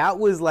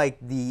like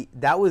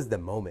that was the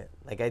moment.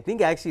 Like I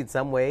think actually in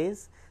some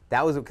ways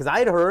that was because I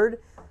had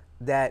heard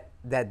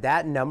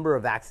that number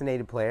of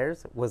vaccinated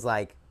players was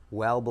like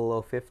well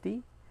below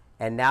 50,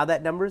 and now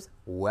that number's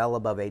well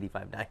above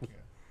 85, 90.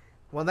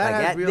 Well, Like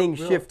that thing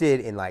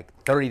shifted in like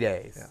 30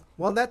 days. Yeah.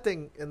 Well, that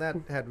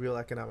had real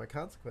economic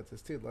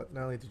consequences too.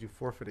 Not only did you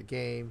forfeit a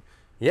game,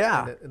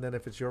 Yeah. and then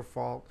if it's your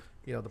fault,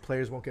 the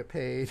players won't get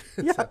paid.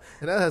 Yeah.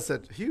 And that has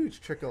a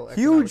huge trickle.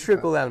 Huge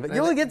trickle down. But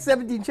you only get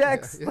 17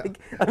 checks. Yeah. Like,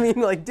 I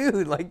mean, like,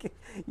 dude, like,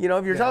 if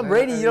you're Tom and-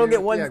 Brady, and you don't get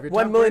if you're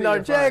 $1 Tom million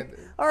Brady, check. you're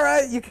fine. All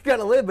right, you can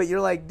kind of live, but you're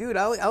like, dude,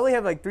 I only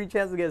have like 3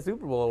 chances to get a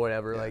Super Bowl or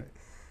whatever. Yeah. Like,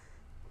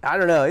 I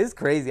don't know. It's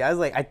crazy. I was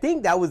like, I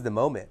think that was the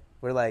moment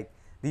where like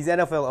these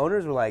NFL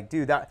owners were like,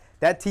 dude, that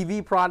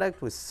TV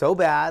product was so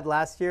bad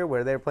last year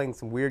where they were playing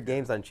some weird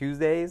games on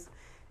Tuesdays,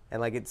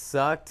 and like it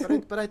sucked.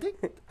 But I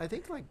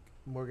think like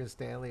Morgan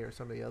Stanley or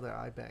some of the other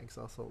iBanks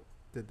also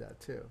did that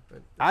too.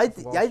 But I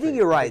Wall think Street-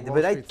 you're right, Wall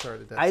but Street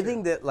started that I too.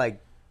 think that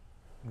like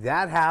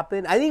that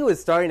happened. I think it was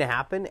starting to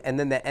happen, and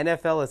then the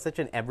NFL is such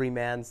an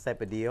everyman's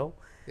type of deal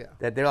Yeah.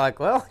 that they're like,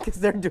 well, because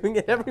they're doing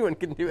it, everyone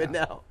can do it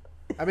now.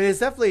 I mean, it's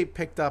definitely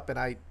picked up, and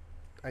I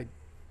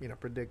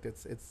predict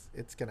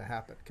it's going to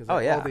happen because Oh,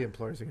 yeah. all the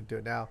employers are going to do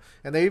it now,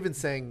 and they're even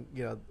saying,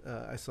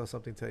 I saw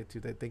something today too.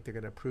 They think they're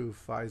going to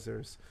approve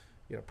Pfizer's,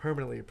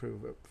 permanently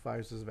approve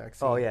Pfizer's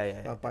vaccine. Oh,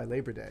 yeah. By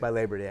Labor Day. By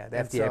Labor Day, yeah, the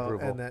And FDA so-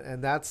 approval.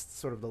 and that's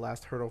sort of the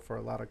last hurdle for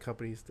a lot of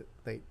companies that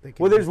they can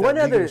Well, there's use that one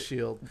legal other-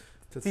 shield.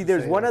 See,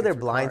 there's one like other it's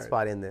blind required.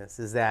 spot in this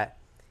is that,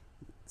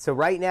 so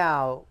right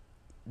now,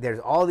 there's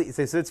all these,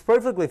 so it's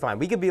perfectly fine.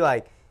 We could be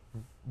like,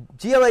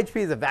 GLHP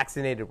is a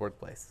vaccinated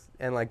workplace,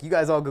 and like you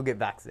guys all go get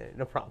vaccinated,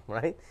 no problem,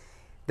 right?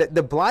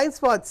 The blind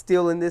spot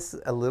still in this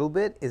a little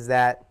bit is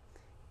that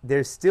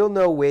there's still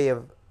no way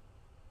of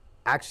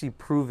actually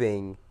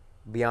proving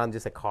beyond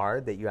just a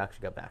card that you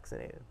actually got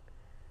vaccinated.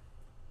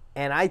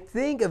 And I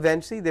think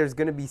eventually there's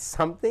going to be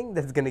something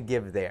that's going to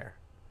give there.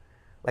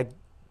 Like,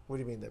 What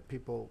do you mean that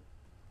people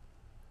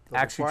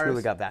actually requires-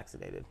 truly got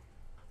vaccinated.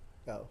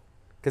 Oh.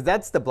 Because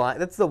that's the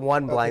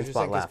one Oh, 'cause blind you're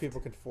spot saying 'cause left.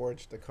 people can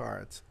forge the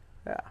cards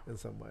Yeah, in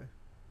some way.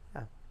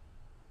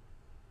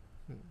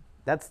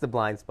 that's the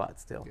blind spot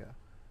still. Yeah,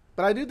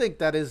 but I do think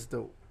that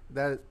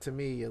to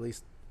me at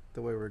least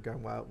the way we're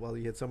going. Well,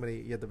 you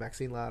had the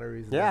vaccine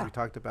lotteries, and Yeah. we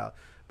talked about,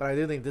 but I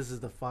do think this is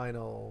the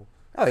final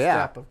Oh,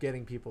 yeah. step of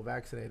getting people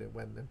vaccinated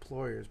when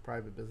employers,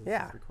 private businesses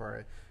Yeah. require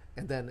it,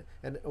 and then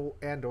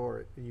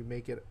or you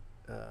make it.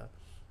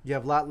 You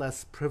have a lot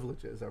less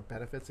privileges or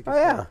benefits. It Oh,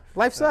 gets yeah. more,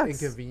 Life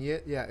sucks.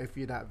 Inconvenient, yeah. If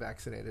you're not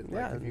vaccinated,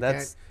 Yeah, like if you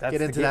that's can't get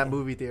the into that game.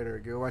 movie theater,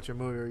 go watch a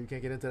movie, or you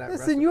can't get into that.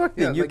 That's the New York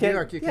thing. Yeah, You like can't- New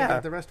York, you yeah. can't get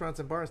into restaurants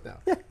and bars now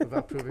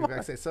without proving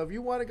vaccinated. So if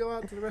you want to go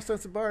out to the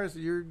restaurants and bars,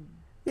 you're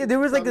Yeah, there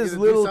was like probably this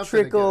gonna do little something to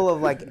trickle get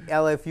it. of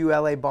like few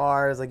LA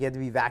bars, like you had to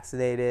be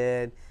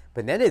vaccinated.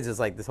 But then it's just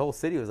like this whole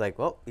city was like,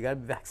 well, you got to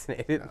be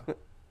vaccinated. Yeah.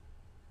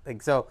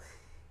 Like, so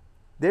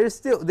I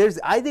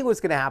think what's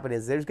going to happen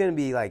is there's going to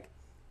be like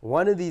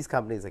one of these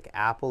companies, like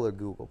Apple or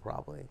Google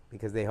probably,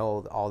 because they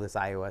hold all this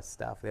iOS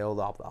stuff, they hold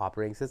all the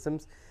operating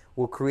systems,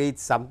 will create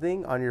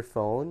something on your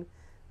phone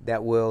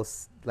that will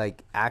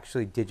like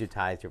actually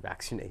digitize your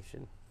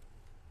vaccination.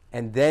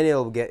 And then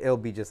it'll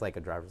be just like a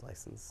driver's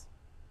license.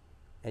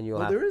 And you'll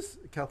have,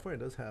 California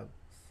does have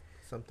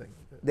something.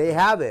 They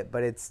have it,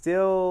 but it's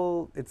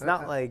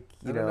not like,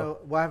 I don't know.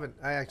 Well,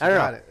 I actually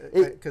got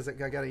it because I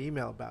got an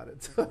email about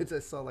it. So I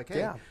just saw like,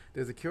 hey,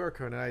 there's a QR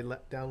code, and I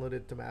downloaded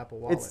it to my Apple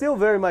Wallet. It's still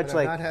very much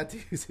like I've not had to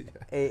use it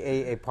yet.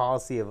 a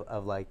policy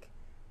of like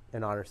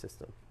an honor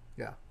system.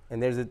 Yeah.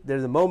 And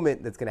there's a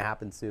moment that's going to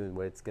happen soon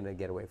where it's going to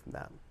get away from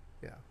that.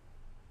 Yeah.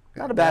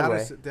 Not a bad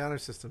way. The honor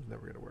system's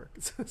never going to work.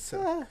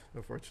 So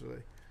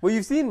unfortunately. Well,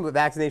 you've seen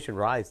vaccination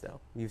rise, though.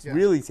 You've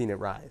really seen it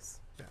rise.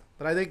 Yeah.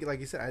 But I think, like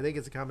you said, I think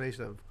it's a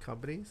combination of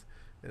companies,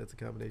 and it's a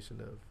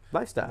combination of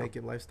lifestyle,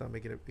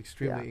 making it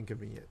extremely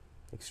inconvenient.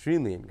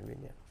 Extremely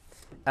inconvenient.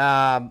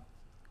 Well,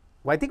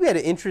 I think we had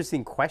an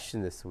interesting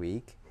question this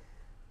week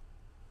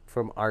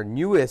from our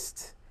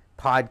newest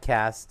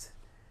podcast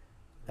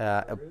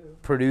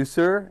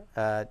producer,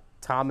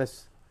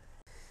 Thomas.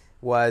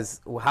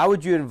 How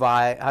would you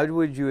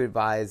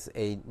advise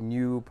a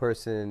new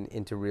person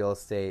into real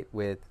estate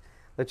with,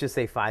 let's just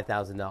say,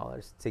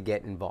 $5,000 to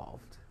get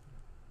involved?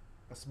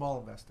 A small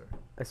investor.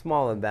 A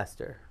small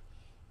investor.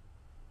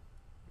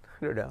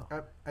 I don't know.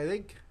 I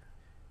think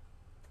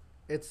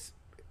it's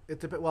a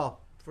bit,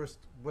 well, first,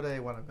 what do they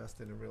want to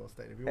invest in real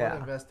estate? If you want to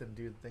invest and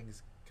do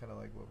things kind of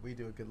like what we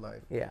do at Good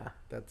Life,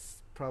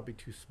 that's probably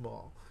too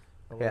small.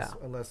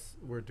 Unless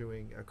we're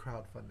doing a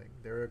crowdfunding.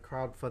 There are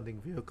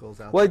crowdfunding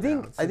vehicles out there.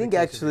 Well, I think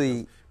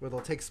actually where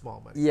they'll take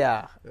small money.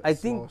 Yeah, I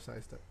think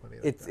money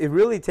it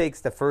really takes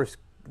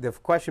the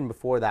question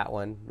before that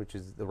one, which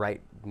is the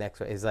right next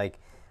one, is like,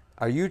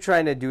 are you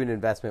trying to do an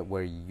investment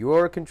where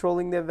you're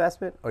controlling the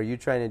investment, or are you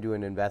trying to do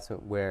an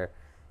investment where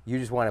you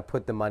just want to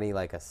put the money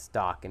like a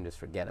stock and just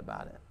forget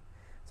about it?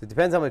 So it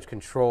depends how much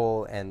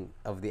control and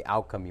of the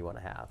outcome you want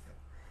to have.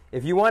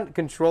 If you want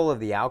control of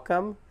the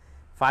outcome,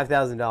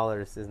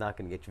 $5,000 is not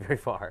going to get you very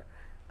far.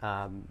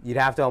 You'd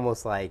have to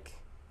almost like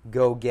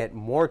go get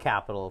more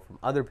capital from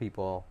other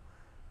people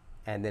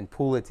and then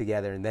pool it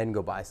together and then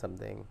go buy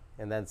something.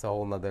 And that's a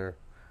whole nother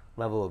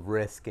level of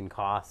risk and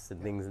costs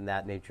and things in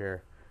that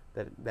nature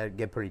that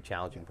get pretty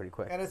challenging pretty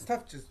quick. And it's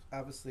tough just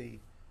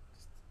obviously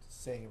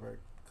just saying it very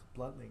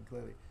bluntly and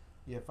clearly.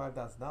 You have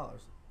 $5,000.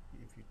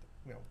 If you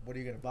know, what are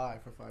you going to buy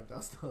for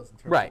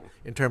 $5,000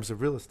 in terms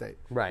of real estate?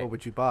 Right. What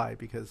would you buy?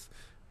 Because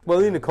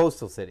in a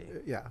coastal city.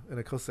 Yeah, in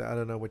a coastal, I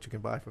don't know what you can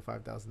buy for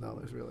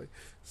 $5,000 really.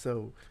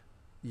 So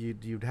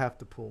you'd have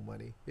to pool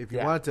money if you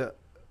wanted to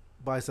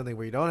buy something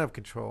where you don't have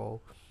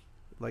control.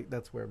 Like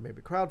that's where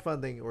maybe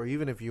crowdfunding, or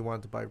even if you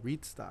wanted to buy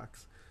REIT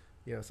stocks,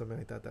 something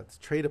like that that's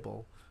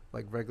tradable,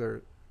 like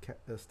regular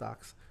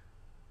stocks,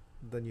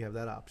 then you have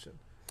that option.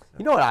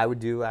 You know what I would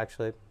do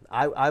actually?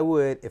 I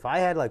would, if I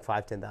had like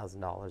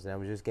 $5,000-$10,000 and I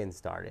was just getting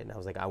started and I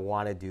was like, I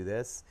want to do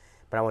this,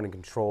 but I want to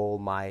control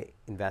my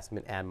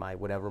investment and my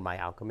whatever my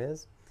outcome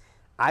is,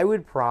 I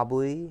would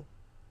probably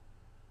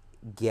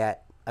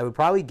get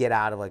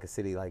out of like a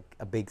city, like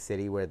a big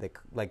city where the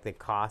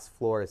cost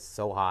floor is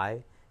so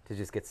high to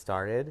just get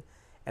started,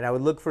 and I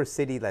would look for a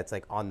city that's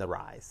like on the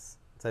rise.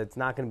 So it's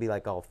not going to be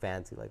like all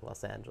fancy like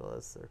Los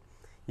Angeles, or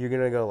you're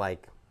going to go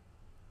like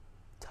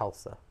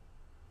Tulsa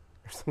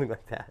or something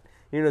like that.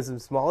 Some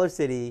smaller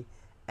city,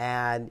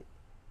 and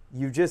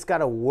you just got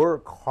to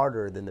work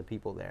harder than the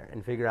people there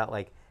and figure out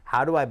like,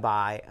 how do I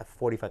buy a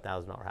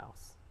 $45,000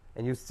 house?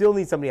 And you still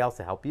need somebody else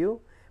to help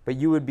you, but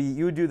you would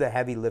do the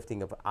heavy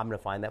lifting of, I'm going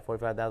to find that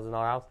 $45,000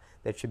 house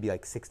that should be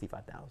like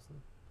 $65,000.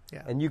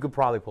 Yeah. And you could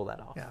probably pull that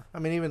off. Yeah. I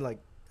mean, even like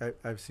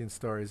I've seen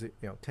stories,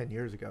 10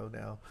 years ago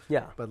now.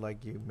 Yeah. But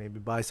like you maybe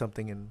buy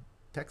something in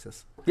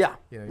Texas. Yeah.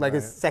 Like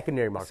a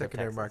secondary market.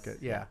 Secondary market.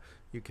 Yeah.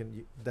 You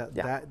can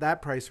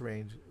that price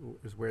range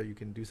is where you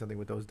can do something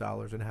with those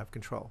dollars and have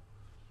control.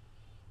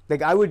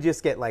 Like I would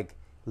just get like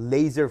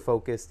laser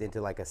focused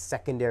into like a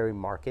secondary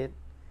market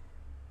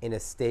in a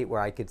state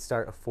where I could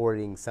start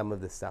affording some of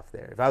the stuff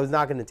there. If I was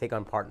not going to take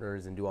on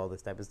partners and do all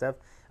this type of stuff,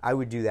 I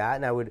would do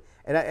that.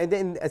 And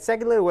then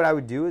secondly, what I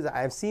would do is,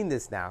 I've seen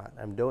this now.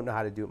 I don't know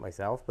how to do it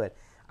myself, but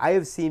I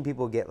have seen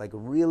people get like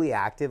really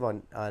active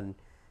on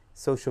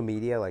social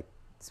media, like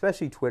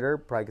especially Twitter,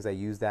 probably because I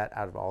use that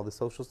out of all the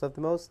social stuff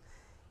the most,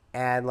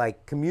 and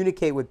like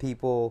communicate with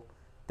people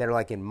that are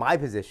like in my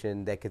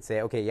position that could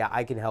say, okay, yeah,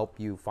 I can help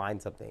you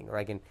find something, or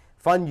I can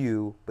fund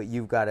you, but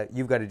you've got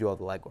to do all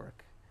the legwork.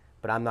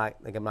 But I'm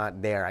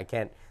not there.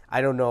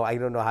 I don't know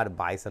how to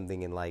buy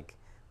something in like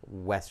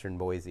Western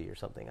Boise or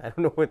something. I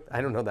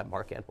don't know that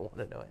market. I don't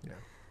want to know it. Yeah.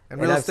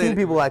 And I've seen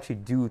people actually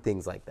do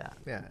things like that.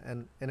 Yeah,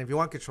 and if you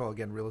want control,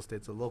 again, real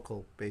estate's a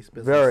local based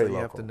business. Very so you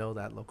local. have to know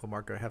that local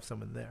market or have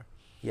someone there.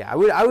 Yeah,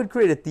 I would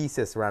create a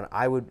thesis around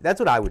that's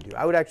what I would do.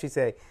 I would actually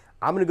say,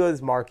 I'm going to go to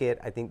this market.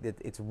 I think that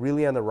it's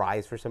really on the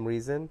rise for some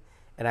reason,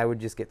 and I would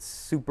just get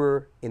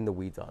super in the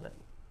weeds on it.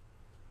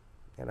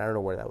 And I don't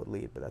know where that would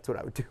lead, but that's what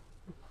I would do.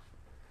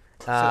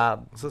 So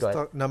Go let's ahead.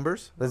 talk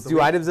numbers. Let's of the do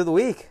week. items of the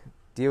week.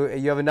 Do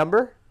you have a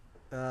number?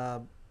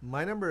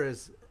 My number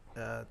is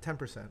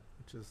 10%,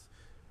 which is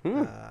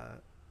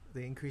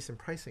the increase in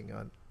pricing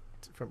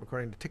from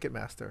according to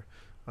Ticketmaster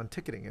on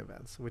ticketing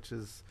events, which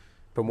is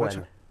From much-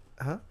 when?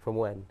 huh? From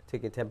when?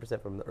 Taking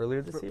 10% from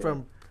earlier this year?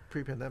 From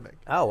pre-pandemic.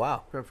 Oh,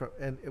 wow.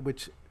 And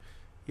which,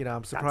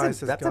 I'm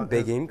surprised that's a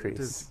big has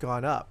increase.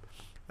 gone up.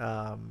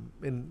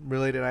 And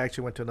related, I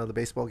actually went to another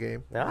baseball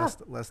game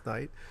last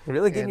night. You're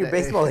really getting And, your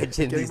baseball itch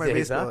in getting these my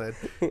days, baseball huh?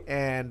 in.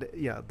 And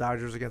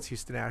Dodgers against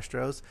Houston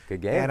Astros.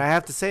 Good game. And I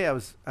have to say, I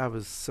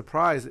was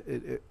surprised.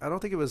 I don't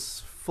think it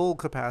was full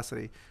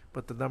capacity,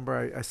 but the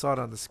number I saw it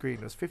on the screen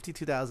was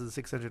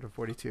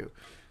 52,642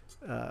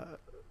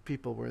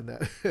 people were in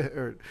that,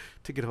 or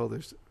ticket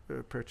holders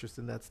purchased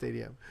in that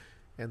stadium.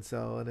 And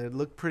it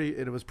looked pretty.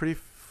 It was pretty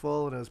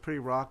full, and it was pretty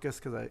raucous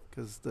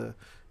because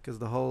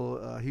the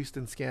whole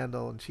Houston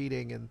scandal and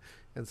cheating,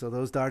 and so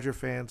those Dodger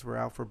fans were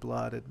out for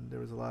blood, and there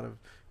was a lot of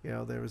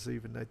there was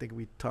even, I think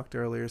we talked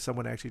earlier,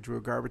 someone actually drew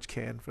a garbage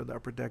can from the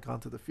upper deck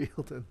onto the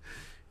field,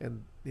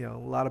 and a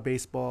lot of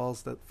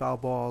baseballs, that foul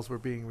balls were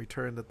being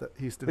returned at the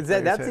Houston. But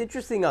players that's hit.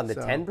 interesting on the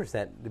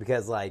 10%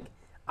 because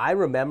I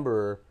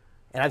remember,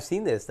 and I've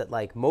seen this,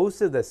 that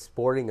most of the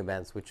sporting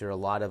events, which are a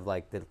lot of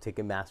the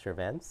Ticketmaster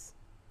events,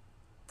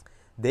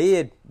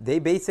 they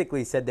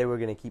basically said they were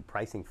going to keep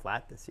pricing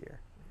flat this year.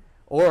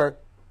 Or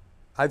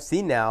I've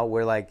seen now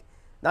where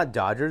not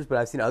Dodgers, but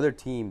I've seen other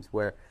teams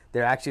where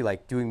they're actually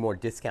doing more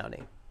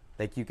discounting.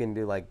 You can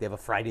do they have a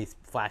Friday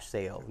flash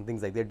sale and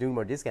things they're doing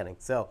more discounting.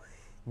 So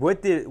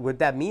what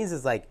that means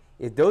is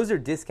if those are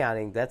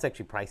discounting, that's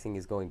actually pricing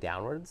is going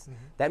downwards. Mm-hmm.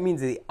 That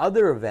means the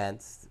other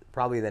events,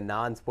 probably the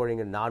non-sporting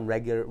and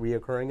non-regular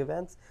reoccurring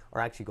events,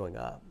 are actually going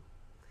up.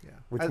 Yeah.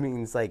 Which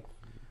means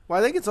well,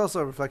 I think it's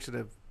also a reflection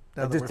of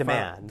now that just we're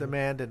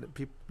demand, and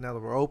people, now that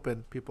we're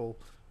open, people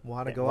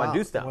want to go want out, to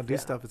do stuff. want to do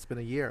stuff. It's been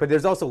a year, but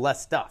there's also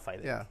less stuff. I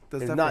think. Yeah,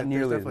 there's not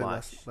nearly as definitely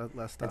much.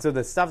 less stuff. And so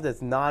the stuff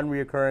that's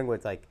non-reoccurring,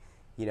 with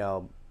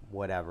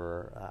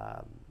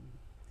whatever,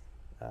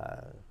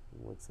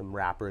 with some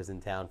rappers in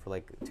town for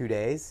 2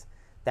 days,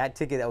 that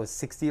ticket that was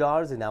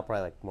 $60 is now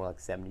probably more like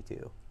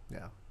 $72.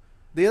 Yeah.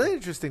 The other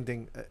interesting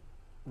thing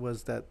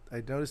was that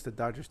I noticed at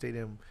Dodger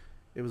Stadium,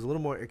 it was a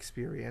little more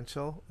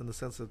experiential in the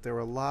sense that there were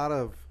a lot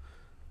of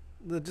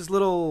just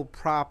little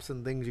props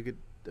and things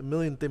a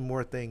million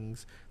more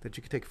things that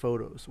you could take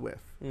photos with.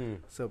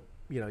 So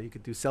you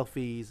could do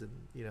selfies, and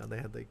they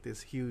had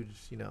this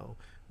huge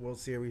World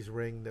Series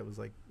ring that was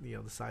the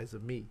size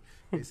of me,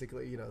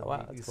 basically. Oh,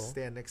 wow, you cool.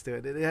 stand next to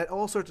it. It had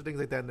all sorts of things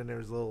like that, and then there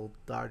was a little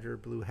Dodger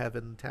Blue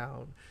Heaven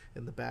town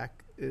in the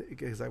back,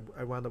 because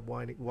I wound up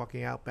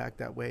walking out back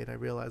that way, and I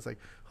realized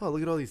oh,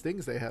 look at all these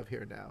things they have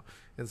here now.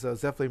 And so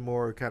it's definitely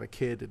more kind of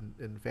kid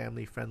and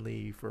family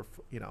friendly for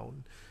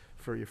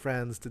for your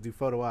friends to do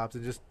photo ops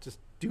and just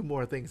do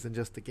more things than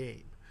just the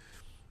game.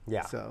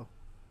 Yeah. So,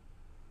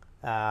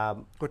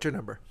 what's your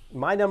number?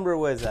 My number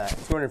was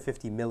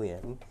 250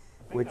 million,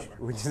 which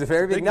is a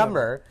very big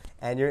number,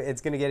 and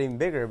it's going to get even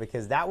bigger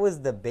because that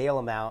was the bail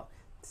amount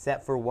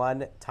set for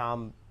one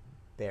Tom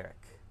Barrack.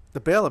 The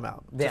bail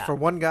amount, Yeah. just for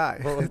one guy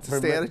to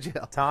stay out of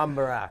jail. Tom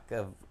Barrack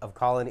of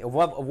Colony,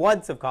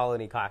 once of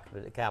Colony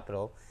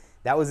Capital.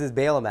 That was his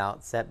bail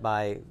amount set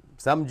by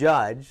some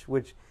judge,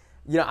 which.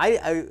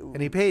 And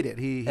he paid it.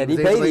 He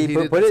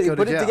put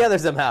it together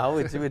somehow.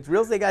 Which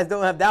real estate guys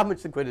don't have that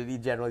much liquidity,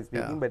 generally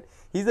speaking. Yeah. But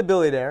he's a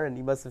billionaire, and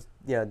he must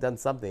have done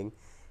something.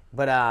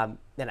 But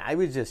and I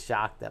was just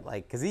shocked that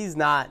because he's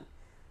not.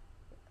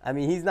 I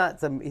mean, he's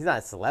not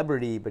a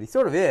celebrity, but he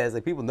sort of is.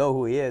 People know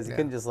who he is. He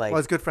couldn't just Well,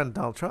 he's a good friend of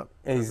Donald Trump.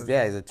 And he's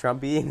a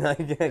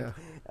Trumpy.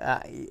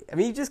 I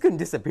mean, he just couldn't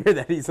disappear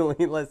that easily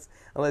unless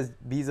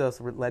Bezos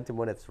lent him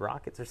one of his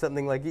rockets or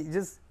something.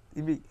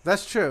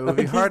 That's true. It would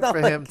be hard for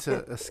him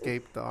to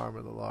escape the arm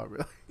of the law,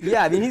 really.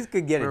 Yeah, I mean, he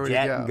could get a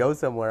jet and go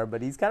somewhere,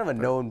 but he's kind of a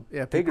known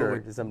figure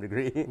to some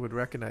degree. Would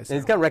recognize him.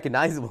 And he's kind of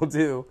recognizable,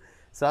 too.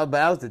 So,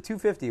 but the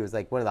 250 was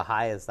one of the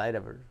highest I'd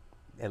ever,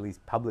 at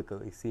least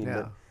publicly, seen. Yeah.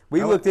 But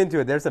we looked into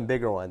it. There's some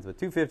bigger ones, but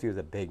 250 was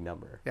a big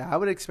number. Yeah, I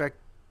would expect,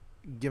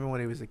 given what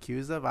he was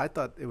accused of, I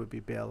thought it would be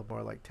bail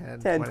more like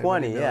 10, 20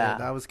 million. yeah.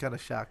 I was kind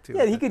of shocked, too.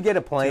 Yeah, he could get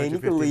a plane. He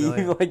could leave.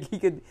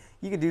 Million.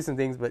 He could do some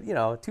things, but,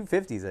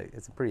 250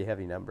 it's a pretty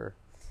heavy number.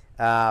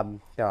 I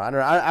don't know.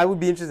 I would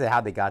be interested in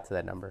how they got to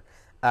that number.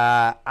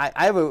 I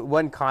have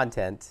one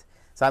content.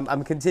 So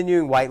I'm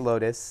continuing White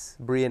Lotus.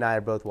 Bree and I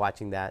are both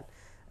watching that.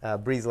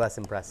 Bree's less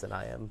impressed than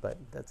I am, but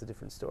that's a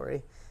different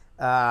story.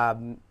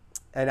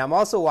 And I'm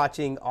also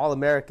watching All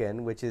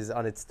American, which is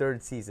on its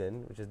third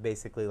season, which is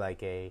basically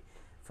a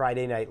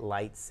Friday Night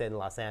Lights in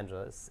Los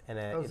Angeles. And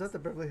is that the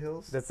Beverly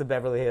Hills? That's the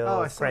Beverly Hills.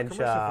 Oh, I saw a commercial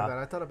Crenshaw. for that.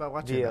 I thought about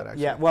watching that,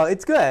 actually. Yeah, well,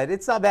 it's good.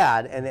 It's not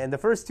bad. And the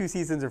first two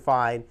seasons are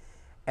fine.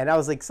 And I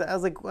was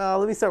like, well,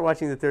 let me start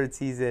watching the third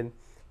season.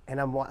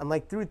 And I'm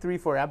through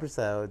 3-4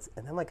 episodes.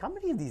 And I'm like, how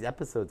many of these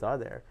episodes are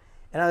there?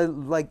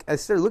 And I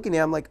started looking at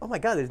it, I'm like, oh my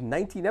God, there's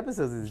 19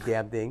 episodes of this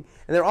damn thing.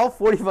 And they're all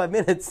 45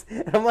 minutes.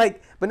 And I'm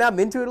like, but now I'm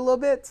into it a little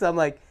bit. So I'm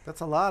like,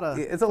 That's a lot of.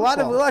 it's a lot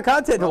of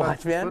content to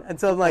watch, man. And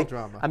so I'm like,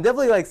 drama. I'm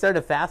definitely like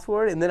starting to fast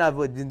forward. And then I've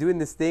been doing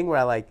this thing where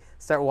I like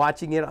start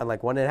watching it on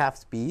like 1.5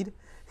 speed.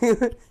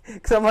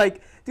 Because I'm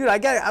like, dude,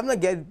 I'm gonna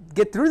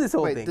get through this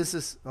whole Wait, thing.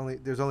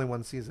 there's only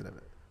one season of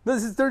it. No,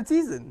 this is third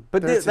season.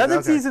 But Third the other season,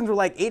 okay. seasons were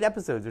like 8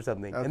 episodes or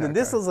something. Okay, And then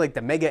this okay. was like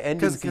the mega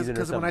ending season or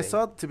Because something. when I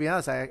saw, to be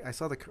honest, I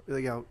saw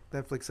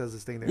Netflix does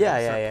this thing. They Yeah,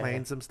 start yeah.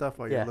 playing some stuff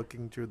while Yeah. you're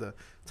looking through the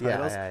Yeah,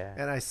 titles. yeah.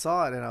 And I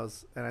saw it,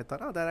 and I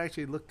thought, oh, that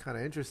actually looked kind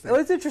of interesting. Oh,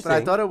 it's interesting.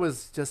 But I thought it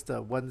was just a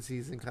one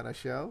season kind of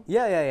show.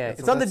 Yeah. So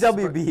It's on the that's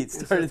WB. It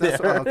so started that's-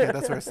 there. oh, okay,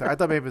 that's where it started. I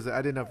thought maybe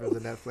I didn't know if it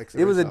was a Netflix.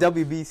 It was a original.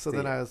 WB. So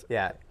then I was.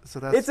 Yeah. So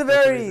that's. It's a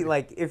that's very amazing.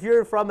 like if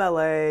you're from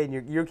LA and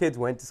your kids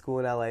went to school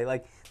in LA,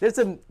 like there's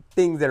some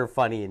things that are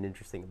funny and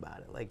interesting about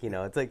it. Like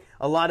it's like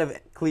a lot of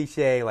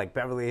cliche, like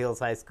Beverly Hills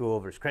High School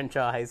versus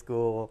Crenshaw High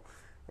School.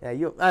 Yeah, I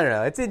don't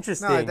know. It's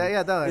interesting.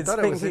 I thought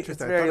it was interesting.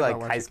 It's I very thought like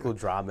about high watching school it.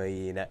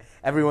 drama.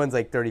 Everyone's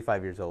like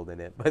 35 years old in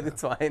it, but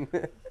it's fine.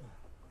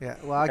 Yeah,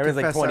 well, I Everyone's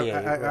like confess. 28,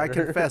 I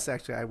whatever. confess.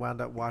 Actually, I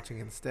wound up watching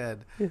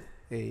instead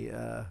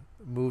a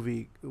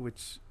movie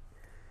which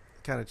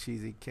kind of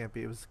cheesy, can't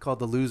be. It was called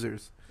The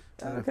Losers.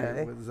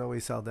 Okay. With Zoe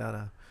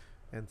Saldana,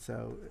 and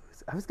so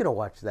I was gonna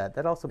watch that.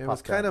 That also it popped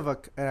was kind up.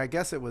 of and I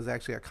guess it was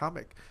actually a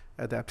comic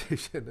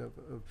adaptation of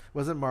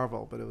wasn't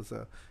Marvel, but it was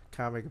a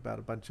comic about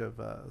a bunch of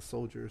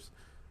soldiers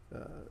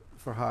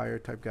for hire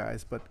type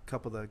guys. But a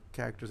couple of the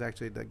characters,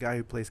 actually, the guy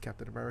who plays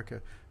Captain America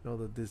in all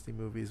the Disney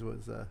movies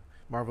was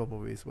Marvel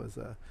movies was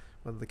one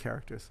of the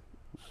characters.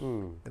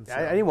 And so,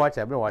 I didn't watch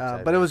that. I'm gonna watch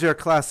that. but it was your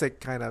classic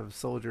kind of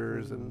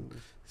soldiers and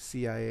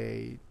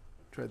CIA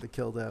tried to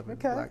kill them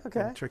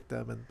and trick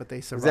them, but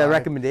they survived. Is that a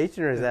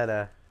recommendation or is that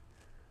a?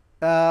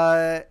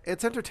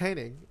 It's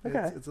entertaining.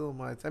 Okay. It's a little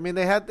much. I mean,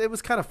 it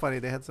was kind of funny.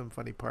 They had some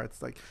funny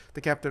parts, like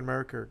the Captain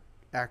America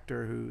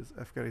actor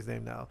I forgot his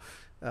name now.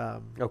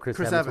 Chris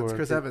Evans. Evans.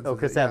 Chris Evans. Oh, is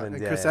Chris it, yeah. Evans.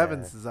 And Yeah, Chris yeah,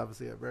 Evans is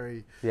obviously a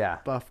very Yeah.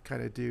 buff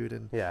kind of dude,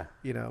 and Yeah.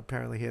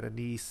 apparently he had a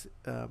niece.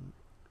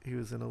 He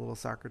was in a little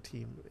soccer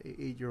team,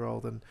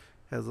 8-year-old, and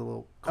has a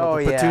little called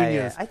the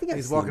Petunias. I think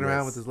he's I've walking seen around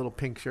this. with his little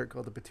pink shirt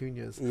called the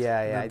Petunias.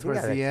 Yeah. And I think towards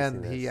I've the actually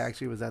end, seen he this.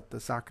 actually was at the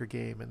soccer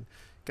game and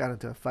got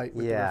into a fight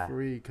with the Yeah.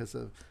 referee because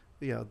of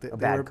they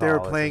bad were call or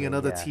playing something,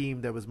 another yeah.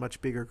 team that was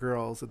much bigger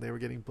girls, and they were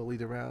getting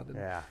bullied around. And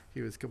Yeah.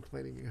 he was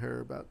complaining to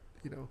her about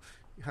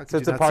how could So you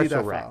it's a not see partial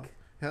that wreck. foul?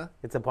 Huh?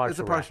 It's a partial. It's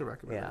a partial wreck.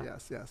 recommend. Yeah.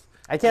 Yes.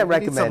 I can't If you need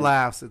recommend some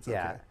laughs. It's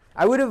Yeah. okay.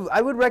 I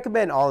would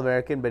recommend All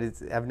American, but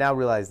I've now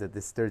realized that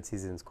this third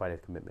season is quite a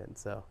commitment.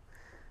 So,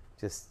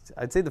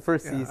 I'd say the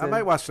first Yeah, season. I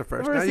might watch the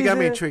first. The Now first you got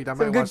me season, intrigued. I some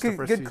might good, watch the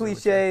first good season.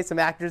 cliche, some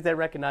actors that are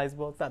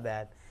recognizable. It's not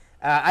bad.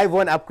 I have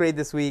one upgrade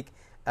this week,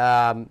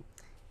 and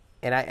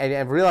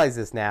I've realized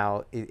this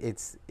now.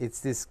 It's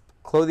this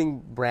clothing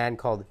brand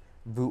called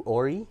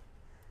Vuori.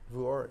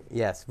 Vuori.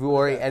 Yes,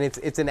 Vuori, Okay. and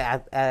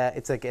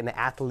it's like an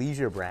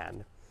athleisure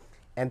brand.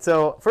 And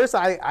so first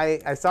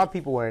I saw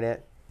people wearing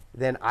it,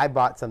 then I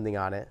bought something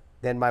on it,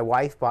 then my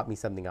wife bought me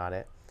something on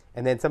it,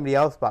 and then somebody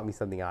else bought me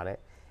something on it.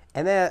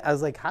 And then I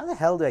was like, how the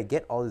hell did I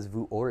get all this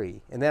Vuori?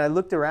 And then I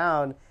looked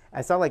around,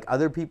 I saw like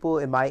other people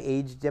in my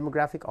age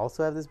demographic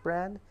also have this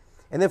brand.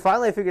 And then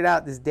finally I figured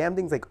out this damn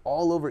thing's like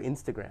all over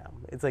Instagram.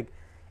 It's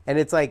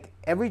like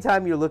every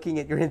time you're looking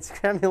at your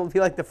Instagram, it'll be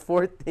like the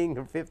 4th thing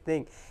or 5th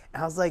thing.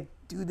 And I was like,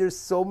 dude, there's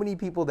so many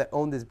people that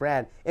own this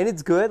brand. And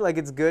it's good,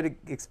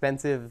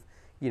 expensive,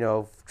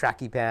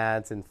 tracky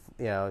pants and,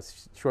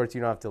 shorts you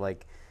don't have to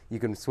you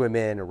can swim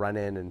in or run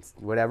in and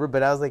whatever.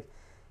 But I was like,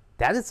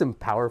 that is some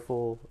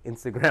powerful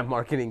Instagram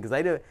marketing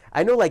because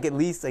I know like at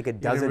least like a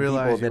dozen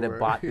people that have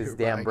bought this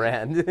damn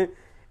brand.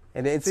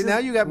 And it's See, now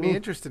you got me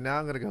interested. Now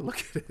I'm gonna go look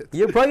at it.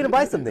 You're probably gonna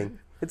buy something.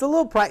 It's a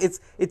little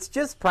it's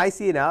just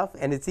pricey enough,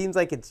 and it seems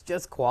like it's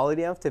just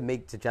quality enough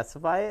to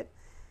justify it.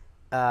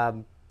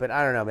 But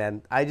I don't know,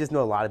 man. I just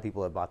know a lot of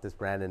people have bought this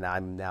brand, and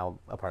I'm now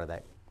a part of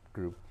that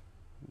group.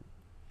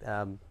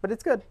 But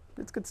it's good.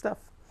 It's good stuff.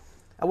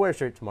 I'll wear a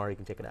shirt tomorrow. You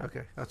can check it out.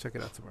 Okay, I'll check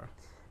it out tomorrow.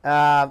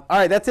 All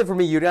right, that's it for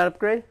me. You got an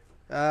upgrade?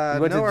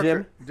 You went to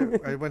the gym?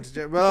 I went to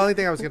gym. Well, the only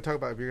thing I was going to talk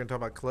about, if you're going to talk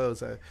about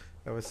clothes, I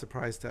was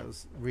surprised. I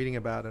was reading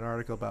about an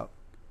article about,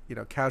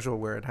 casual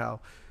wear and how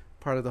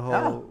part of the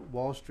whole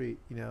Wall Street,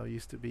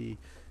 used to be,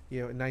 in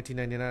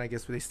 1999, I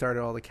guess, where they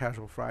started all the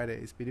casual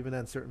Fridays. But even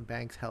then, certain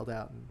banks held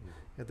out and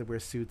had to wear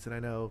suits. And I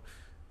know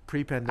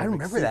pre-pandemic, I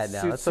remember that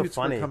now. That's so suits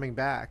funny. were coming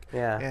back.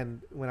 Yeah.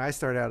 And when I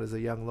started out as a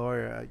young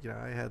lawyer,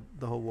 I had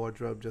the whole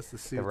wardrobe, just the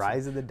suits. The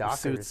rise of the dockers.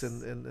 Suits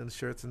and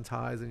shirts and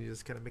ties, and you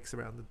just kind of mix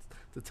around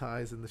the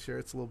ties and the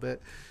shirts a little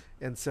bit.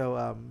 And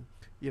so,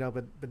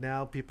 but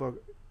now people are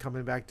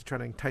coming back to try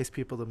to entice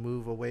people to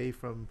move away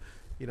from,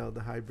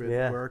 the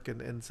hybrid work.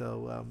 And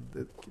so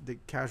the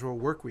casual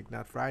work week,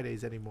 not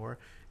Fridays anymore.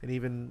 And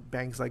even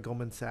banks like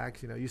Goldman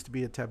Sachs, used to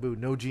be a taboo.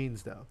 No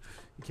jeans, though.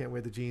 You can't wear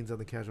the jeans on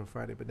the casual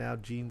Friday. But now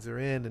jeans are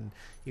in, and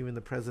even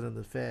the president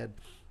of the Fed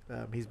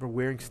He's been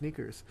wearing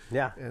sneakers.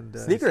 Yeah, and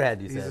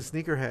sneakerhead. He's a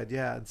sneakerhead.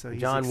 Yeah, and so he's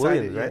John excited.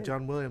 Williams, right? Yeah,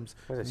 John Williams,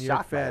 Was New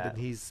York Fed, and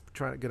he's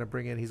going to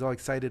bring in. He's all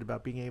excited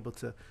about being able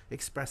to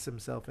express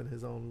himself in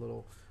his own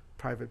little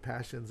private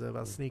passions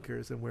about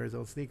sneakers and wear his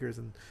own sneakers.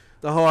 And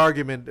the whole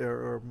argument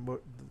or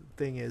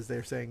thing is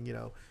they're saying, you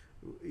know,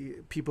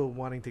 people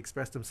wanting to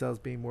express themselves,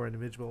 being more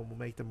individual, will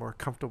make them more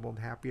comfortable and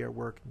happy at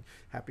work, and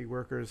happy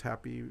workers,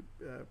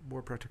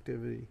 more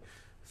productivity.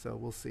 So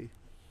we'll see.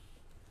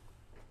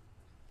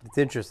 It's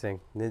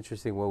interesting.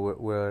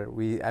 Where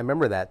I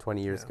remember that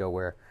 20 years ago.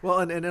 Where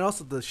and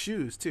also the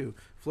shoes too,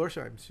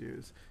 Florsheim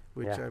shoes,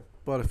 which I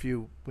bought a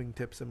few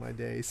wingtips in my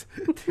days.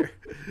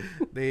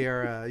 They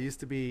are used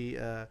to be,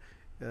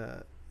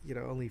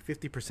 only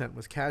 50%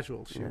 was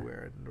casual shoe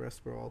wear, and the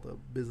rest were all the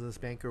business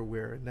banker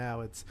wear. And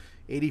now it's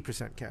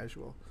 80%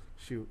 casual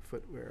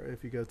footwear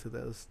if you go to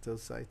those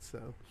sites.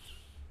 So,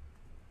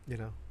 you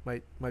know,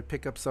 might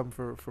pick up some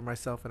for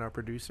myself and our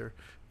producer,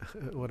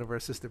 one of our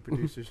assistant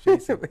producers,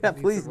 Jason. Yeah,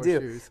 please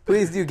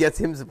do get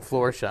him some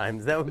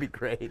Florsheims. That would be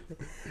great.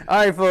 All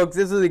right, folks,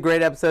 this was a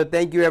great episode.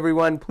 Thank you,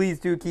 everyone. Please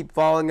do keep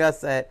following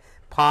us at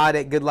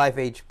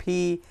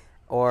pod@GoodLifeHP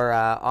or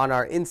on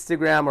our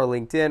Instagram or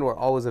LinkedIn. We're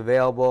always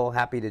available.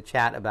 Happy to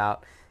chat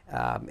about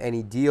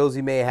any deals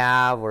you may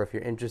have, or if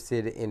you're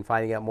interested in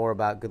finding out more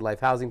about Good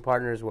Life Housing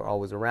Partners, we're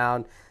always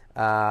around.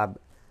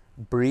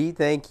 Bree,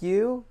 thank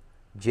you.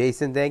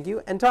 Jason, thank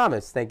you. And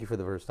Thomas, thank you for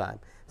the first time.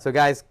 So,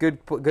 guys, good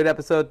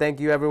episode. Thank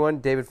you, everyone.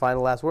 David,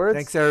 final last words?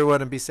 Thanks,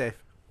 everyone, and be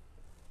safe.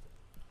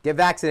 Get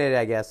vaccinated,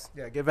 I guess.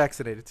 Yeah, get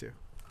vaccinated, too.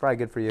 Probably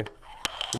good for you.